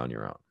would buy on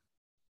your own.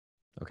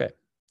 Okay.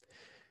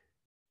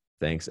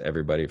 Thanks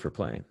everybody for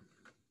playing.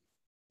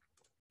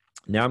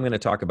 Now I'm going to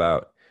talk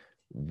about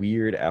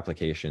weird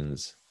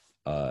applications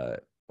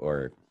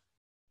or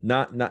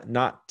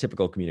not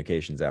typical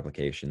communications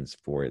applications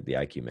for the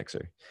IQ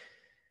mixer.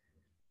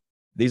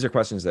 These are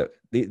questions that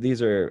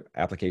these are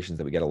applications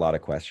that we get a lot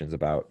of questions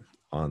about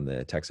on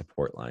the tech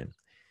support line.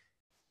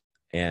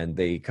 And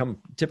they come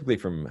typically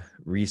from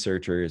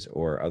researchers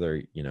or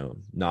other,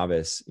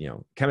 novice,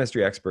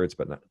 chemistry experts,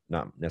 but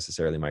not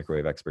necessarily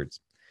microwave experts.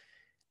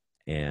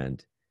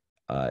 And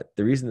the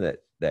reason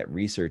that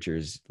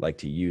researchers like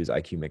to use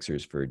IQ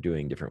mixers for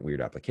doing different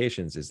weird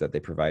applications is that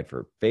they provide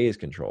for phase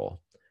control,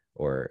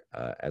 or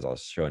as I'll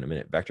show in a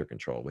minute, vector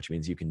control, which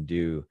means you can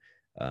do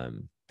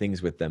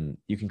things with them.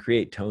 You can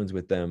create tones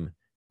with them,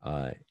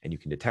 and you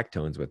can detect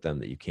tones with them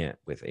that you can't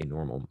with a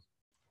normal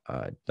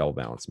double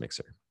balanced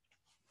mixer.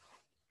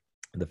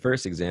 The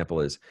first example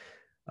is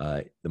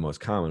the most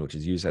common, which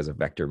is used as a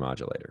vector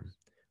modulator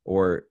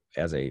or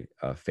as a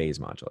phase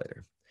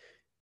modulator.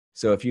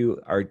 So if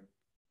you are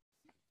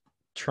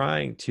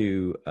trying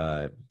to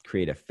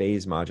create a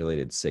phase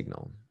modulated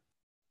signal,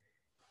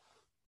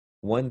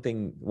 one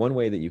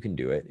way that you can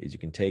do it is you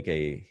can take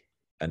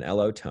an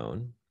LO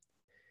tone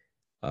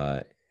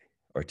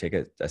or take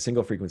a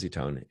single frequency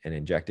tone and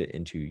inject it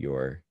into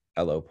your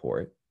LO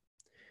port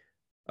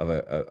of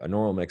a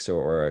normal mixer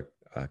or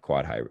a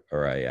quad high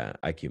or a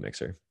IQ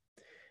mixer.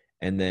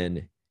 And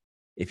then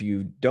if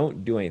you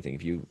don't do anything,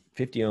 if you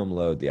 50 ohm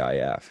load the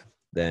IF,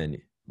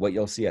 then what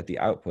you'll see at the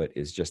output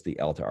is just the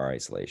L to R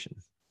isolation.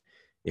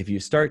 If you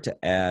start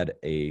to add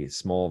a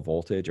small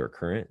voltage or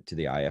current to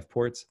the IF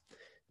ports,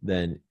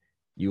 then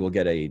you will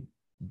get a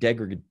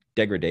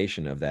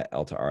degradation of that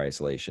L to R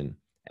isolation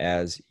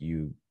as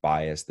you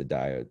bias the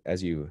diode,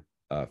 as you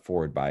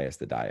forward bias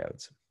the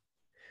diodes.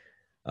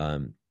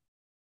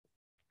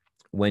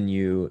 When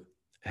you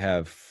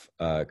have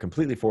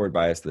completely forward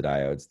biased the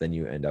diodes, then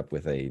you end up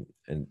with a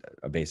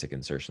basic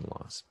insertion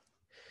loss.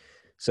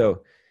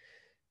 So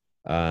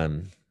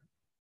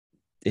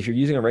if you're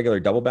using a regular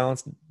double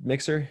balanced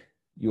mixer,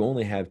 you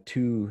only have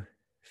 2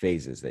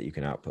 phases that you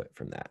can output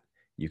from that.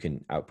 You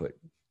can output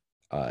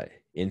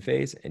in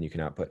phase and you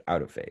can output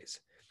out of phase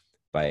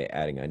by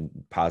adding a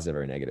positive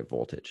or negative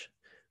voltage,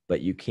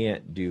 but you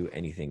can't do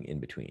anything in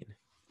between.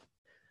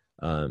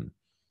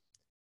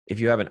 If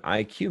you have an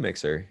IQ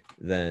mixer,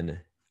 then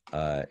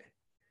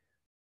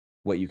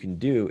what you can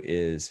do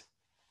is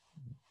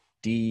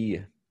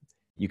you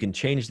can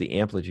change the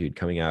amplitude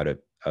coming out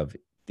of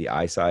the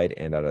I side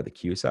and out of the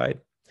Q side.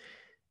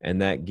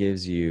 And that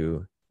gives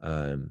you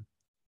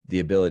the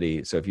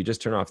ability. So if you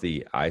just turn off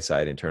the I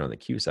side and turn on the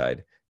Q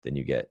side, then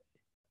you get,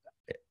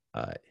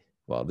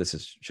 well,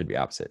 should be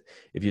opposite.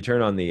 If you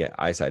turn on the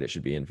I side, it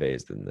should be in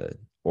phase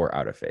or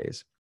out of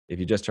phase. If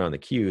you just turn on the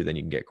Q, then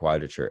you can get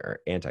quadrature or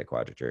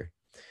anti-quadrature.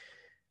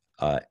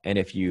 And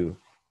if you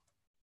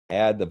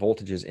add the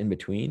voltages in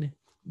between,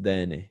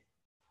 then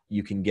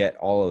you can get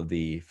all of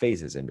the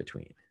phases in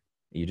between.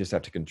 You just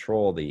have to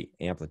control the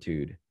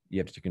amplitude. You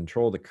have to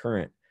control the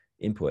current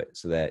input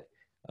so that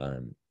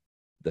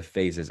the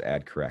phases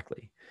add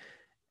correctly.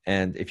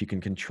 And if you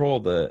can control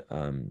the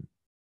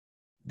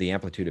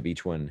amplitude of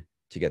each one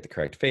to get the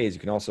correct phase, you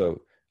can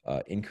also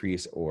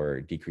increase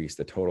or decrease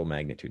the total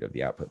magnitude of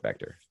the output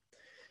vector.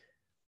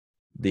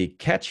 The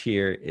catch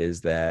here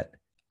is that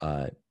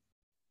I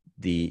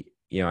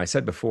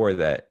said before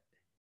that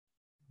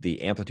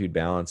the amplitude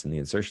balance and the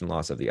insertion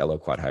loss of the LO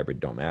quad hybrid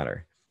don't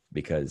matter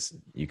because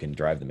you can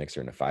drive the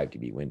mixer in a 5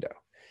 dB window.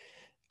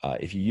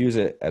 If you use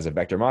it as a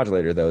vector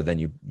modulator, though, then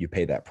you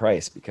pay that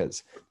price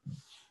because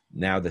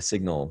now the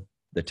signal,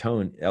 the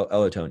tone,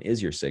 LO tone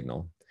is your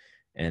signal,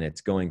 and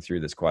it's going through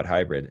this quad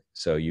hybrid.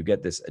 So you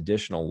get this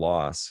additional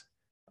loss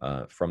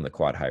from the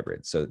quad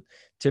hybrid. So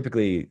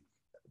typically,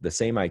 the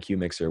same IQ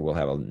mixer will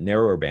have a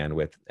narrower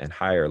bandwidth and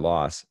higher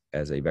loss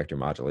as a vector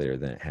modulator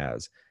than it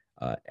has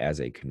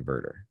as a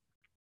converter.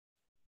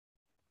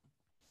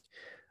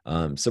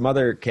 Some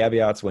other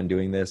caveats when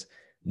doing this,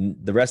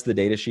 the rest of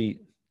the data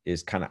sheet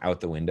is kind of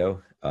out the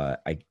window.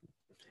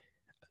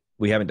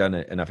 We haven't done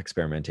enough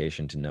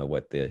experimentation to know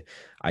what the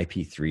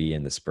IP3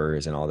 and the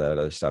spurs and all that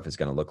other stuff is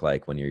going to look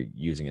like when you're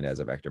using it as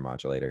a vector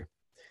modulator.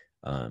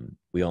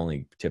 We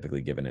only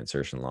typically give an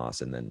insertion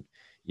loss, and then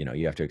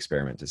you have to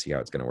experiment to see how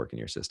it's going to work in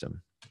your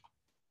system.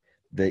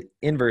 The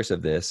inverse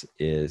of this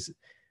is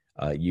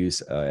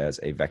use as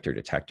a vector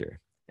detector.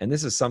 And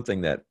this is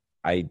something that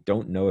I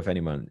don't know if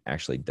anyone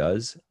actually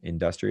does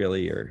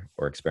industrially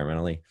or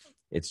experimentally.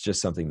 It's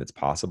just something that's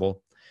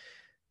possible.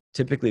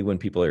 Typically when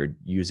people are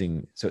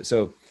using,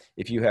 so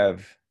if you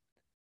have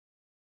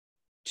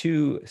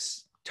two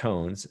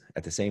tones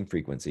at the same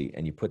frequency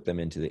and you put them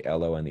into the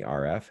LO and the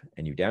RF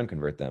and you down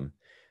convert them,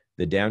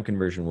 the down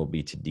conversion will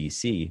be to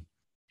DC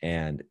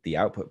and the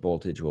output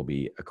voltage will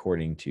be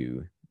according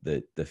to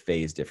the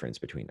phase difference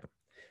between them.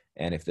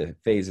 And if the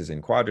phase is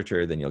in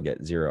quadrature, then you'll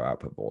get 0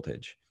 output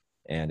voltage.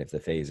 And if the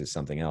phase is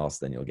something else,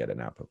 then you'll get an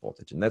output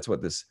voltage. And that's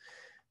what this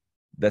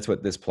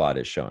plot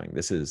is showing.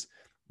 This is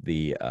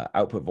the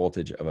output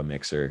voltage of a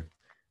mixer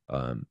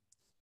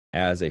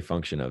as a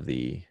function of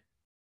the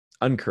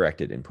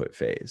uncorrected input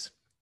phase.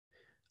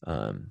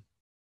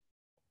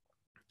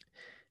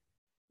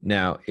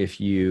 Now,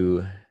 if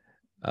you,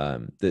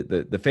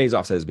 the phase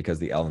offset is because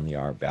the L and the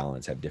R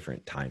balance have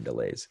different time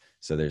delays.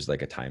 So there's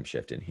like a time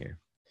shift in here.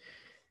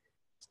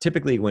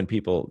 Typically when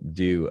people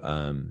do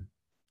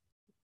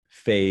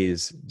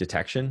phase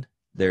detection,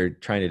 they're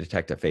trying to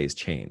detect a phase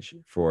change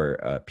for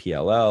a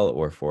PLL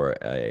or for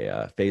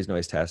a phase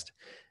noise test.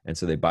 And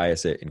so they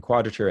bias it in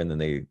quadrature and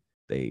then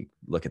they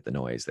look at the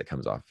noise that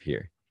comes off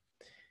here.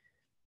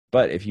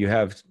 But if you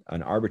have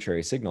an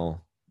arbitrary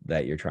signal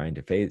that you're trying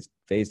to phase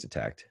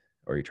detect,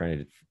 or you're trying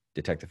to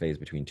detect the phase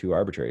between two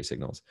arbitrary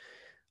signals,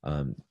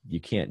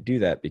 you can't do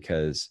that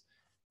because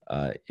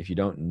if you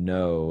don't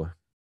know,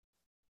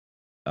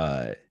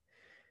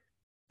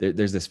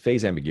 there's this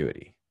phase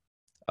ambiguity.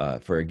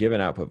 For a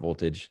given output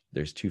voltage,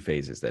 there's two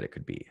phases that it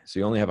could be. So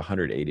you only have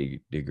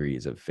 180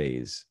 degrees of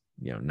phase,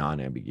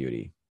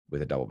 non-ambiguity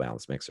with a double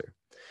balanced mixer.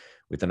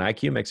 With an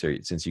IQ mixer,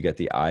 since you get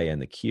the I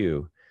and the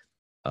Q,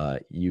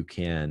 you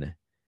can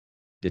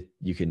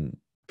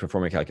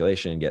perform a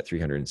calculation and get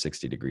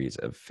 360 degrees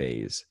of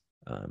phase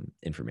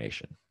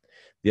information.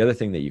 The other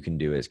thing that you can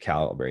do is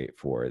calibrate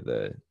for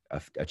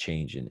a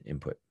change in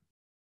input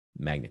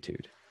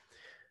magnitude,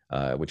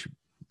 which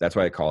that's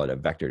why I call it a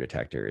vector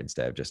detector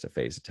instead of just a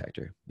phase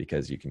detector,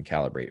 because you can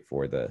calibrate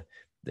for the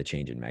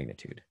change in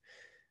magnitude.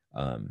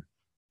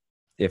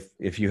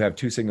 If you have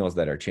two signals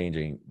that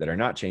are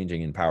not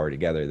changing in power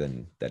together,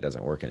 then that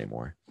doesn't work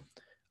anymore.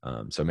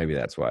 So maybe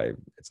that's why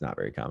it's not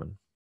very common.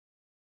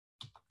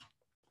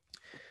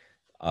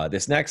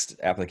 This next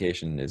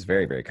application is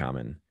very, very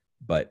common,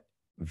 but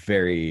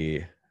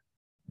very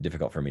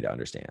difficult for me to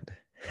understand.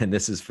 And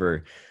this is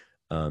for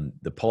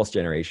the pulse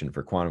generation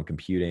for quantum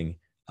computing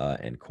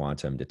and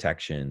quantum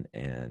detection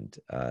and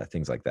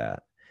things like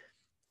that.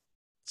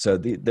 So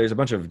there's a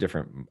bunch of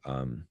different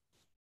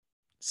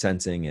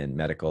sensing and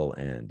medical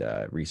and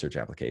research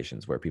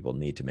applications where people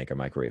need to make a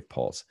microwave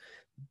pulse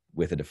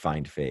with a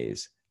defined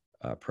phase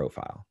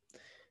profile.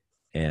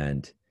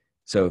 And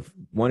so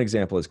one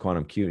example is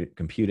quantum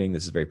computing.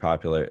 This is very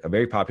popular. A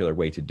very popular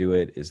way to do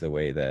it is the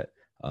way that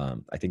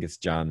I think it's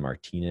John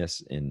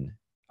Martinez in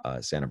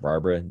Santa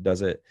Barbara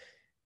does it,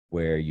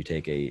 where you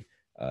take a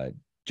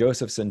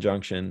Josephson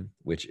junction,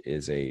 which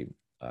is a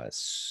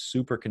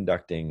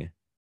superconducting,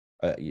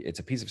 it's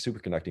a piece of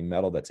superconducting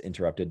metal that's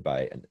interrupted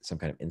by some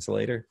kind of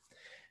insulator.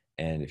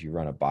 And if you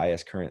run a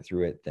bias current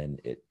through it, then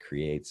it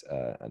creates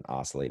an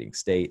oscillating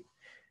state.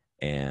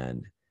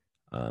 And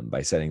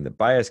by setting the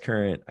bias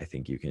current, I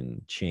think you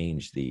can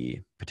change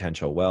the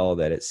potential well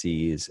that it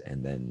sees,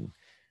 and then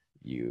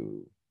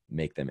you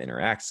make them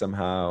interact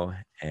somehow,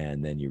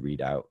 and then you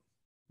read out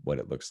what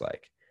it looks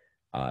like.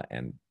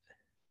 And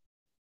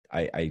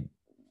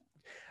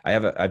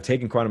I've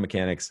taken quantum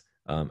mechanics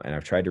and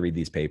I've tried to read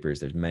these papers.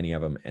 There's many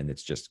of them, and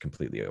it's just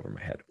completely over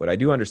my head. What I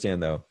do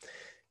understand, though,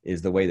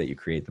 is the way that you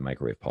create the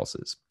microwave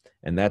pulses.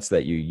 And that's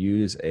that you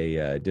use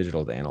a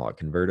digital to analog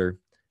converter,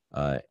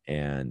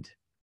 and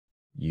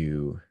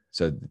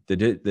so the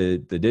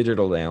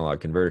digital to analog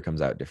converter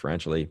comes out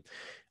differentially.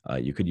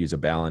 You could use a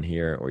balun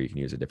here, or you can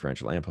use a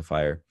differential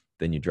amplifier.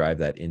 Then you drive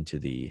that into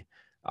the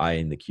I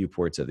and the Q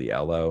ports of the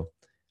LO.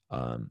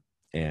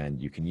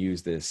 And you can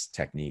use this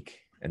technique,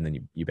 and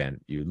then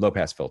you low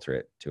pass filter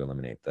it to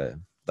eliminate the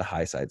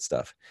high side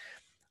stuff.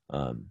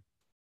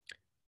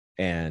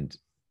 And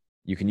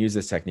you can use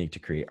this technique to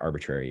create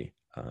arbitrary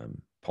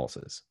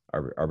pulses,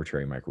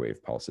 arbitrary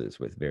microwave pulses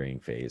with varying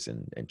phase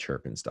and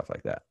chirp and stuff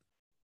like that.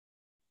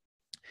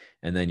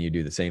 And then you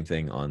do the same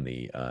thing on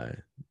the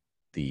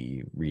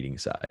reading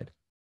side.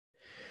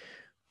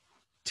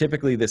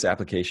 Typically, this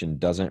application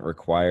doesn't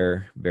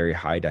require very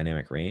high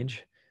dynamic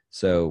range.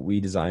 So we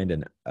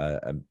designed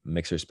a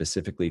mixer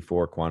specifically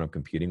for quantum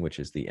computing, which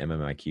is the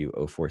MMIQ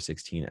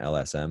 0416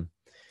 LSM.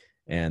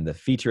 And the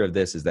feature of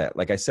this is that,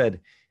 like I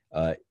said,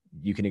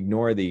 you can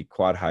ignore the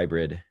quad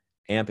hybrid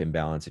amp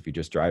imbalance if you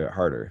just drive it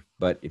harder.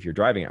 But if you're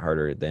driving it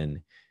harder,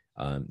 then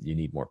you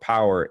need more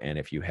power. And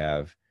if you're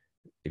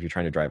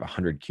trying to drive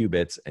 100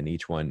 qubits and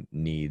each one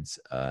needs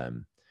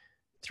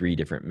 3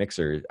 different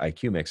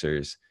IQ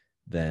mixers,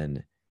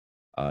 then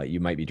you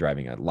might be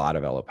driving a lot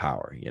of LO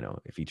power,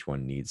 if each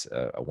one needs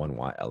a 1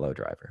 watt LO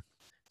driver.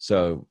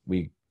 So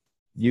we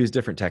use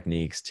different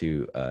techniques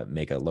to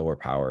make a lower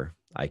power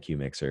IQ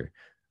mixer,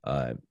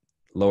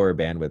 lower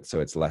bandwidth, so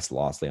it's less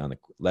lossy on the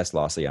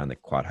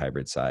quad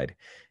hybrid side.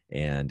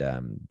 And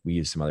we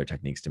use some other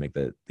techniques to make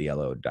the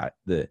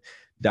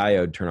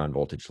diode turn on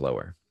voltage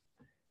lower.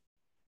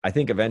 I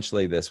think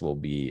eventually this will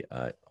be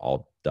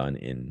all done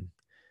in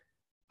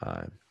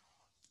an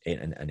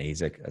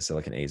ASIC, a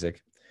silicon ASIC,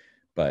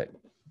 but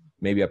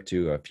maybe up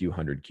to a few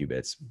hundred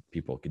qubits,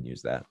 people can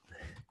use that.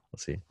 We'll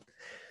see.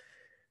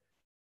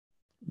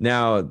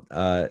 Now,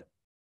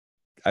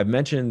 I've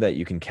mentioned that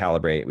you can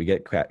calibrate. We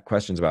get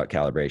questions about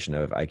calibration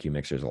of IQ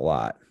mixers a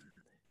lot.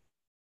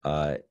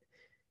 As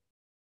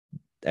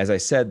I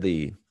said,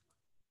 the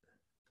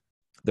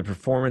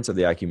performance of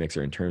the IQ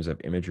mixer in terms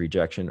of image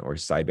rejection or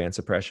sideband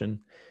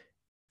suppression,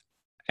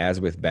 as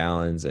with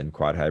balance and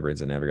quad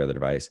hybrids and every other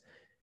device,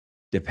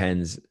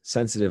 depends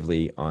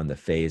sensitively on the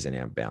phase and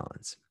amp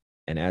balance.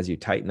 And as you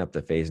tighten up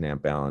the phase and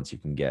amp balance, you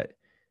can get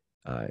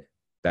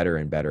better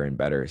and better and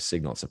better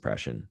signal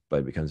suppression, but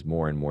it becomes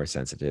more and more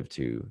sensitive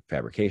to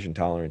fabrication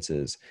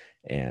tolerances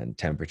and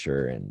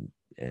temperature and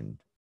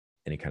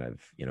any kind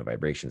of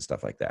vibration,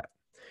 stuff like that.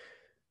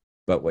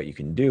 But what you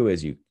can do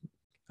is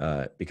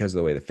because of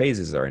the way the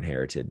phases are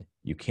inherited,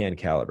 you can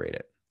calibrate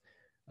it.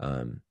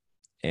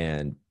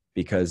 And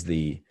because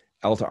the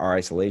L to R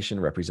isolation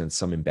represents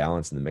some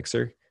imbalance in the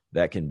mixer,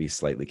 that can be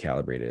slightly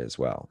calibrated as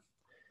well.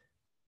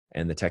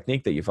 And the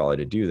technique that you follow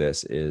to do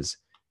this is,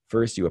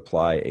 first you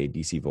apply a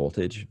DC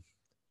voltage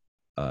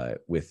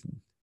with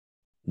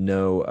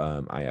no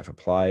IF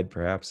applied,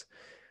 perhaps,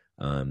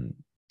 to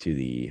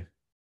these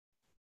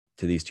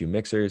 2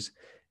 mixers,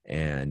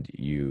 and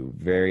you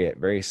vary it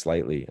very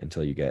slightly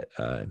until you get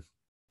a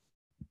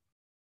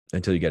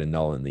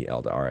null in the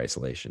L to R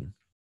isolation.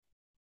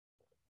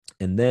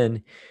 And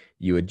then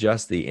you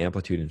adjust the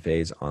amplitude and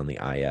phase on the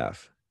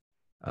IF.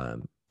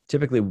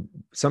 Typically,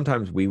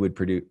 sometimes we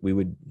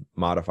would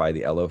modify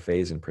the LO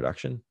phase in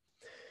production,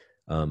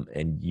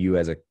 and you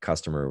as a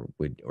customer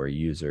or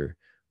user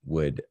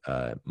would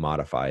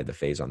modify the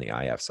phase on the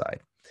IF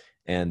side.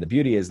 And the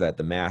beauty is that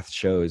the math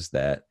shows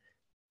that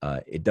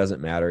it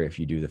doesn't matter if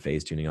you do the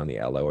phase tuning on the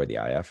LO or the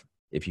IF.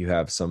 If you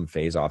have some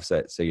phase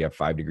offset, so you have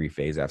 5-degree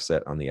phase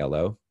offset on the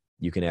LO,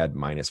 you can add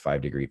minus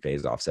 5-degree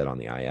phase offset on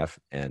the IF,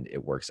 and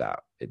it works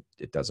out.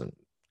 It doesn't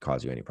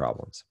cause you any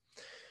problems.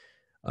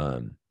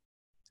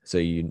 So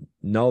you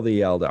null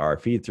the L to R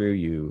feed through,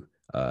 you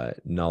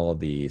null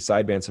the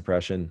sideband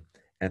suppression,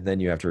 and then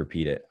you have to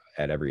repeat it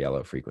at every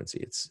LO frequency.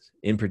 It's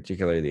in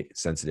particularly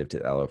sensitive to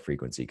LO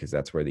frequency because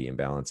that's where the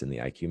imbalance in the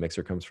IQ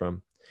mixer comes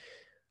from.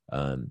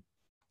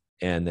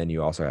 And then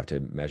you also have to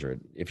measure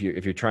it. If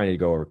you're trying to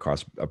go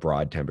across a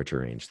broad temperature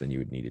range, then you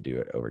would need to do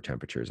it over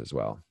temperatures as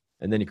well.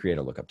 And then you create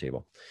a lookup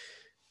table.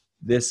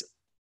 This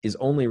is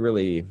only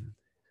really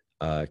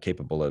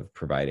capable of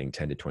providing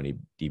 10 to 20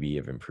 dB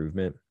of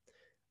improvement.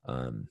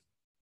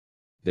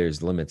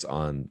 There's limits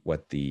on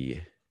what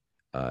the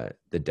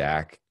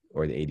DAC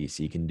or the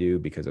ADC can do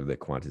because of the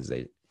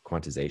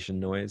quantization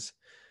noise.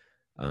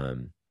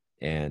 And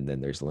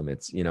then there's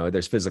limits,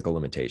 there's physical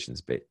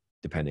limitations, but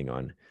depending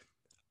on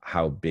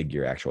how big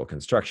your actual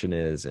construction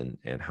is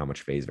and how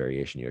much phase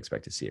variation you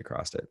expect to see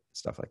across it,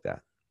 stuff like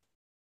that.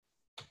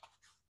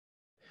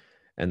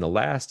 And the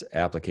last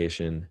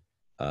application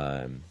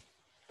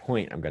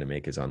point I'm going to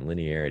make is on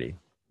linearity.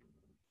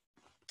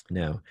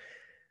 Now,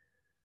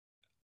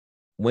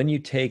 when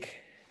you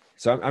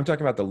so I'm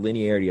talking about the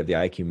linearity of the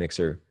IQ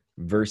mixer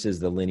versus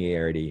the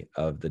linearity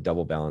of the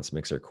double balanced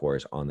mixer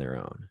cores on their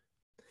own.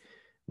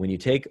 When you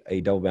take a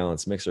double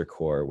balanced mixer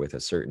core with a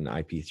certain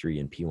IP3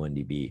 and P1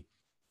 dB,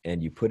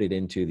 and you put it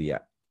into the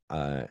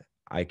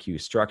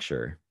IQ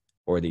structure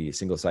or the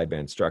single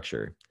sideband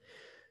structure,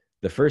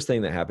 the first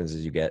thing that happens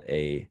is you get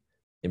a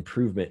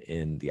improvement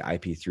in the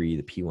IP3,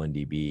 the P1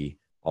 dB,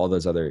 all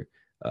those other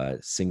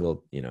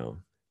single,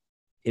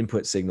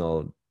 input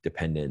signal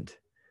dependent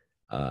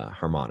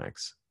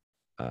harmonics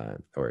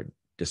or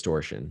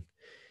distortion,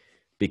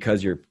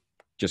 because you're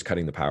just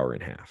cutting the power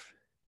in half.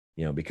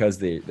 because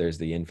there's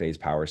the in-phase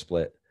power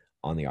split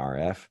on the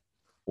RF,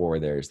 or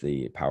there's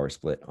the power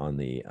split on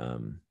the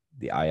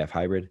IF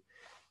hybrid,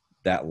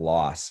 that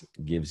loss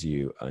gives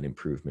you an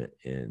improvement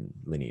in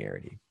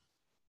linearity.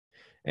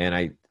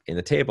 And in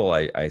the table,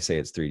 I say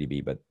it's 3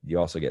 dB, but you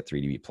also get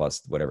 3 dB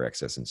plus whatever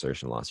excess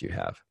insertion loss you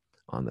have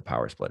on the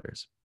power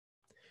splitters.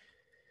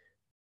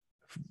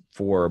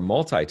 For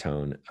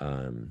multi-tone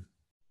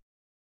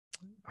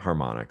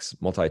harmonics,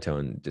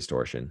 multi-tone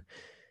distortion,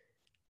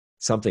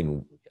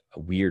 something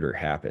weirder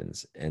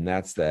happens, and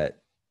that's that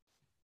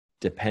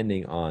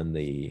depending on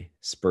the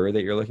spur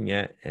that you're looking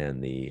at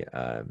and the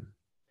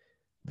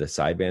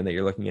sideband that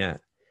you're looking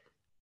at,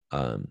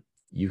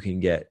 you can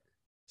get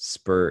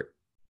spur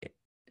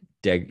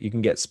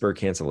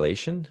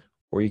cancellation,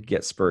 or you can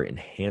get spur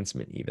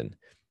enhancement, even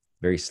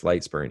very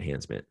slight spur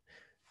enhancement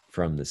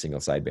from the single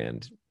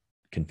sideband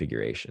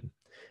configuration.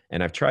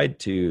 And I've tried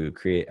to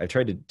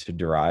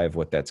derive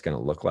what that's going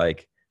to look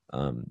like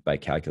by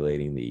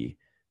calculating the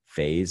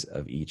phase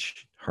of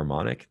each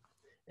harmonic,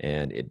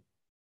 and it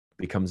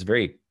becomes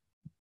very,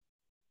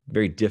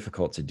 very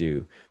difficult to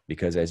do,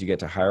 because as you get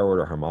to higher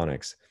order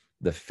harmonics,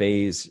 the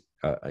phase,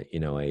 a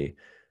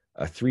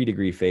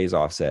 3-degree phase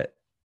offset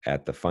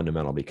at the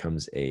fundamental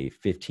becomes a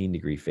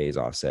 15-degree phase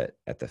offset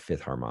at the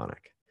fifth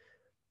harmonic.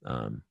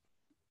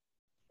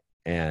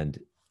 And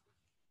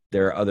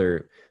there are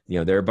other,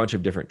 there are a bunch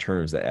of different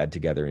terms that add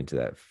together into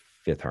that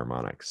fifth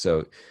harmonic.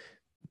 So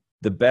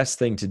the best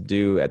thing to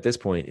do at this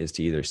point is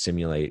to either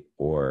simulate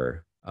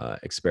or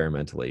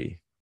experimentally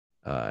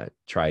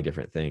try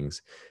different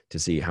things to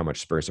see how much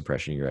spur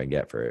suppression you're going to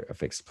get for a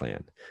fixed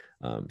plan.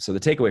 So the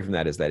takeaway from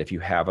that is that if you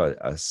have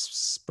a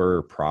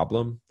spur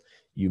problem,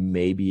 you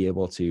may be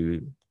able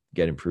to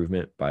get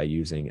improvement by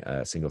using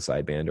a single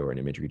sideband or an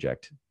image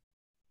reject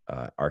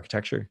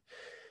architecture,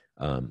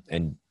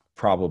 and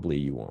probably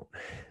you won't.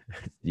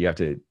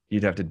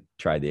 You'd have to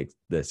try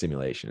the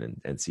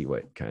simulation and see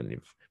what kind of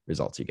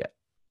results you get.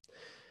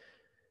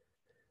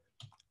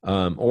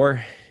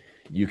 Or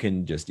you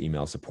can just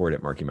email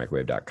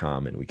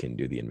support@markimicrowave.com and we can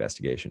do the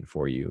investigation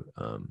for you,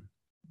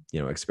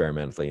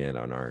 experimentally and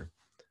on our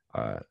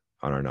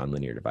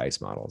nonlinear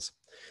device models.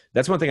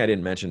 That's one thing I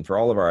didn't mention. For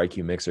all of our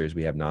IQ mixers,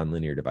 we have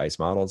nonlinear device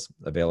models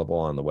available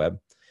on the web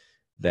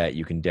that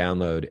you can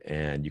download,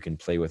 and you can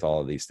play with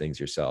all of these things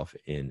yourself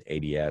in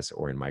ADS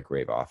or in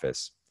Microwave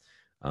Office.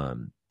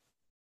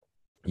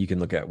 You can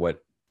look at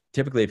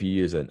typically if you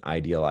use an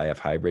ideal IF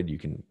hybrid, you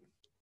can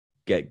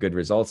get good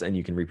results and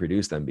you can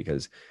reproduce them,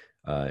 because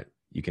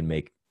you can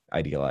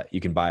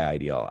buy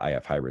ideal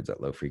IF hybrids at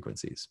low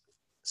frequencies.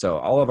 So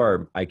all of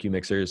our IQ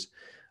mixers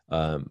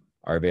are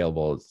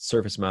available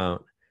surface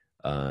mount,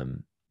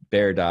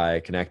 bare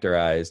die,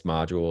 connectorized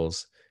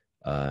modules.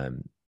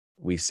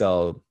 We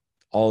sell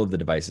all of the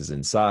devices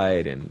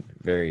inside in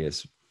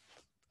various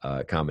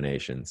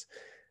combinations.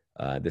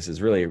 This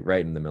is really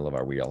right in the middle of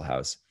our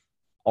wheelhouse.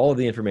 All of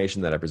the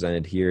information that I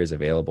presented here is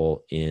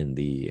available in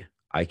the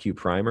IQ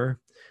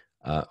primer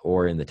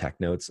or in the tech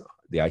notes,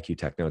 the IQ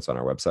tech notes on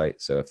our website.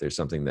 So if there's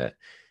something that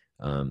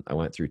I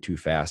went through too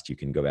fast, you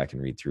can go back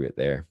and read through it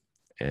there.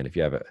 And if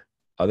you have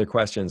other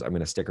questions, I'm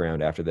going to stick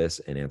around after this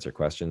and answer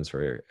questions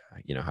for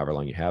however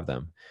long you have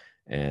them.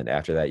 And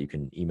after that, you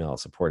can email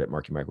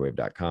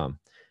support@markimicrowave.com.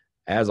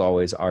 As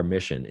always, our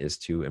mission is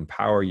to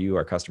empower you,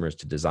 our customers,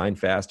 to design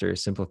faster,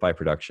 simplify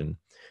production,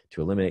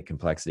 to eliminate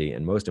complexity,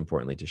 and most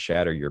importantly, to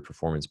shatter your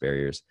performance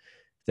barriers.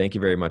 Thank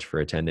you very much for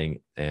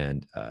attending.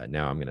 And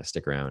now I'm going to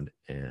stick around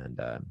and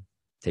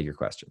take your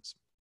questions.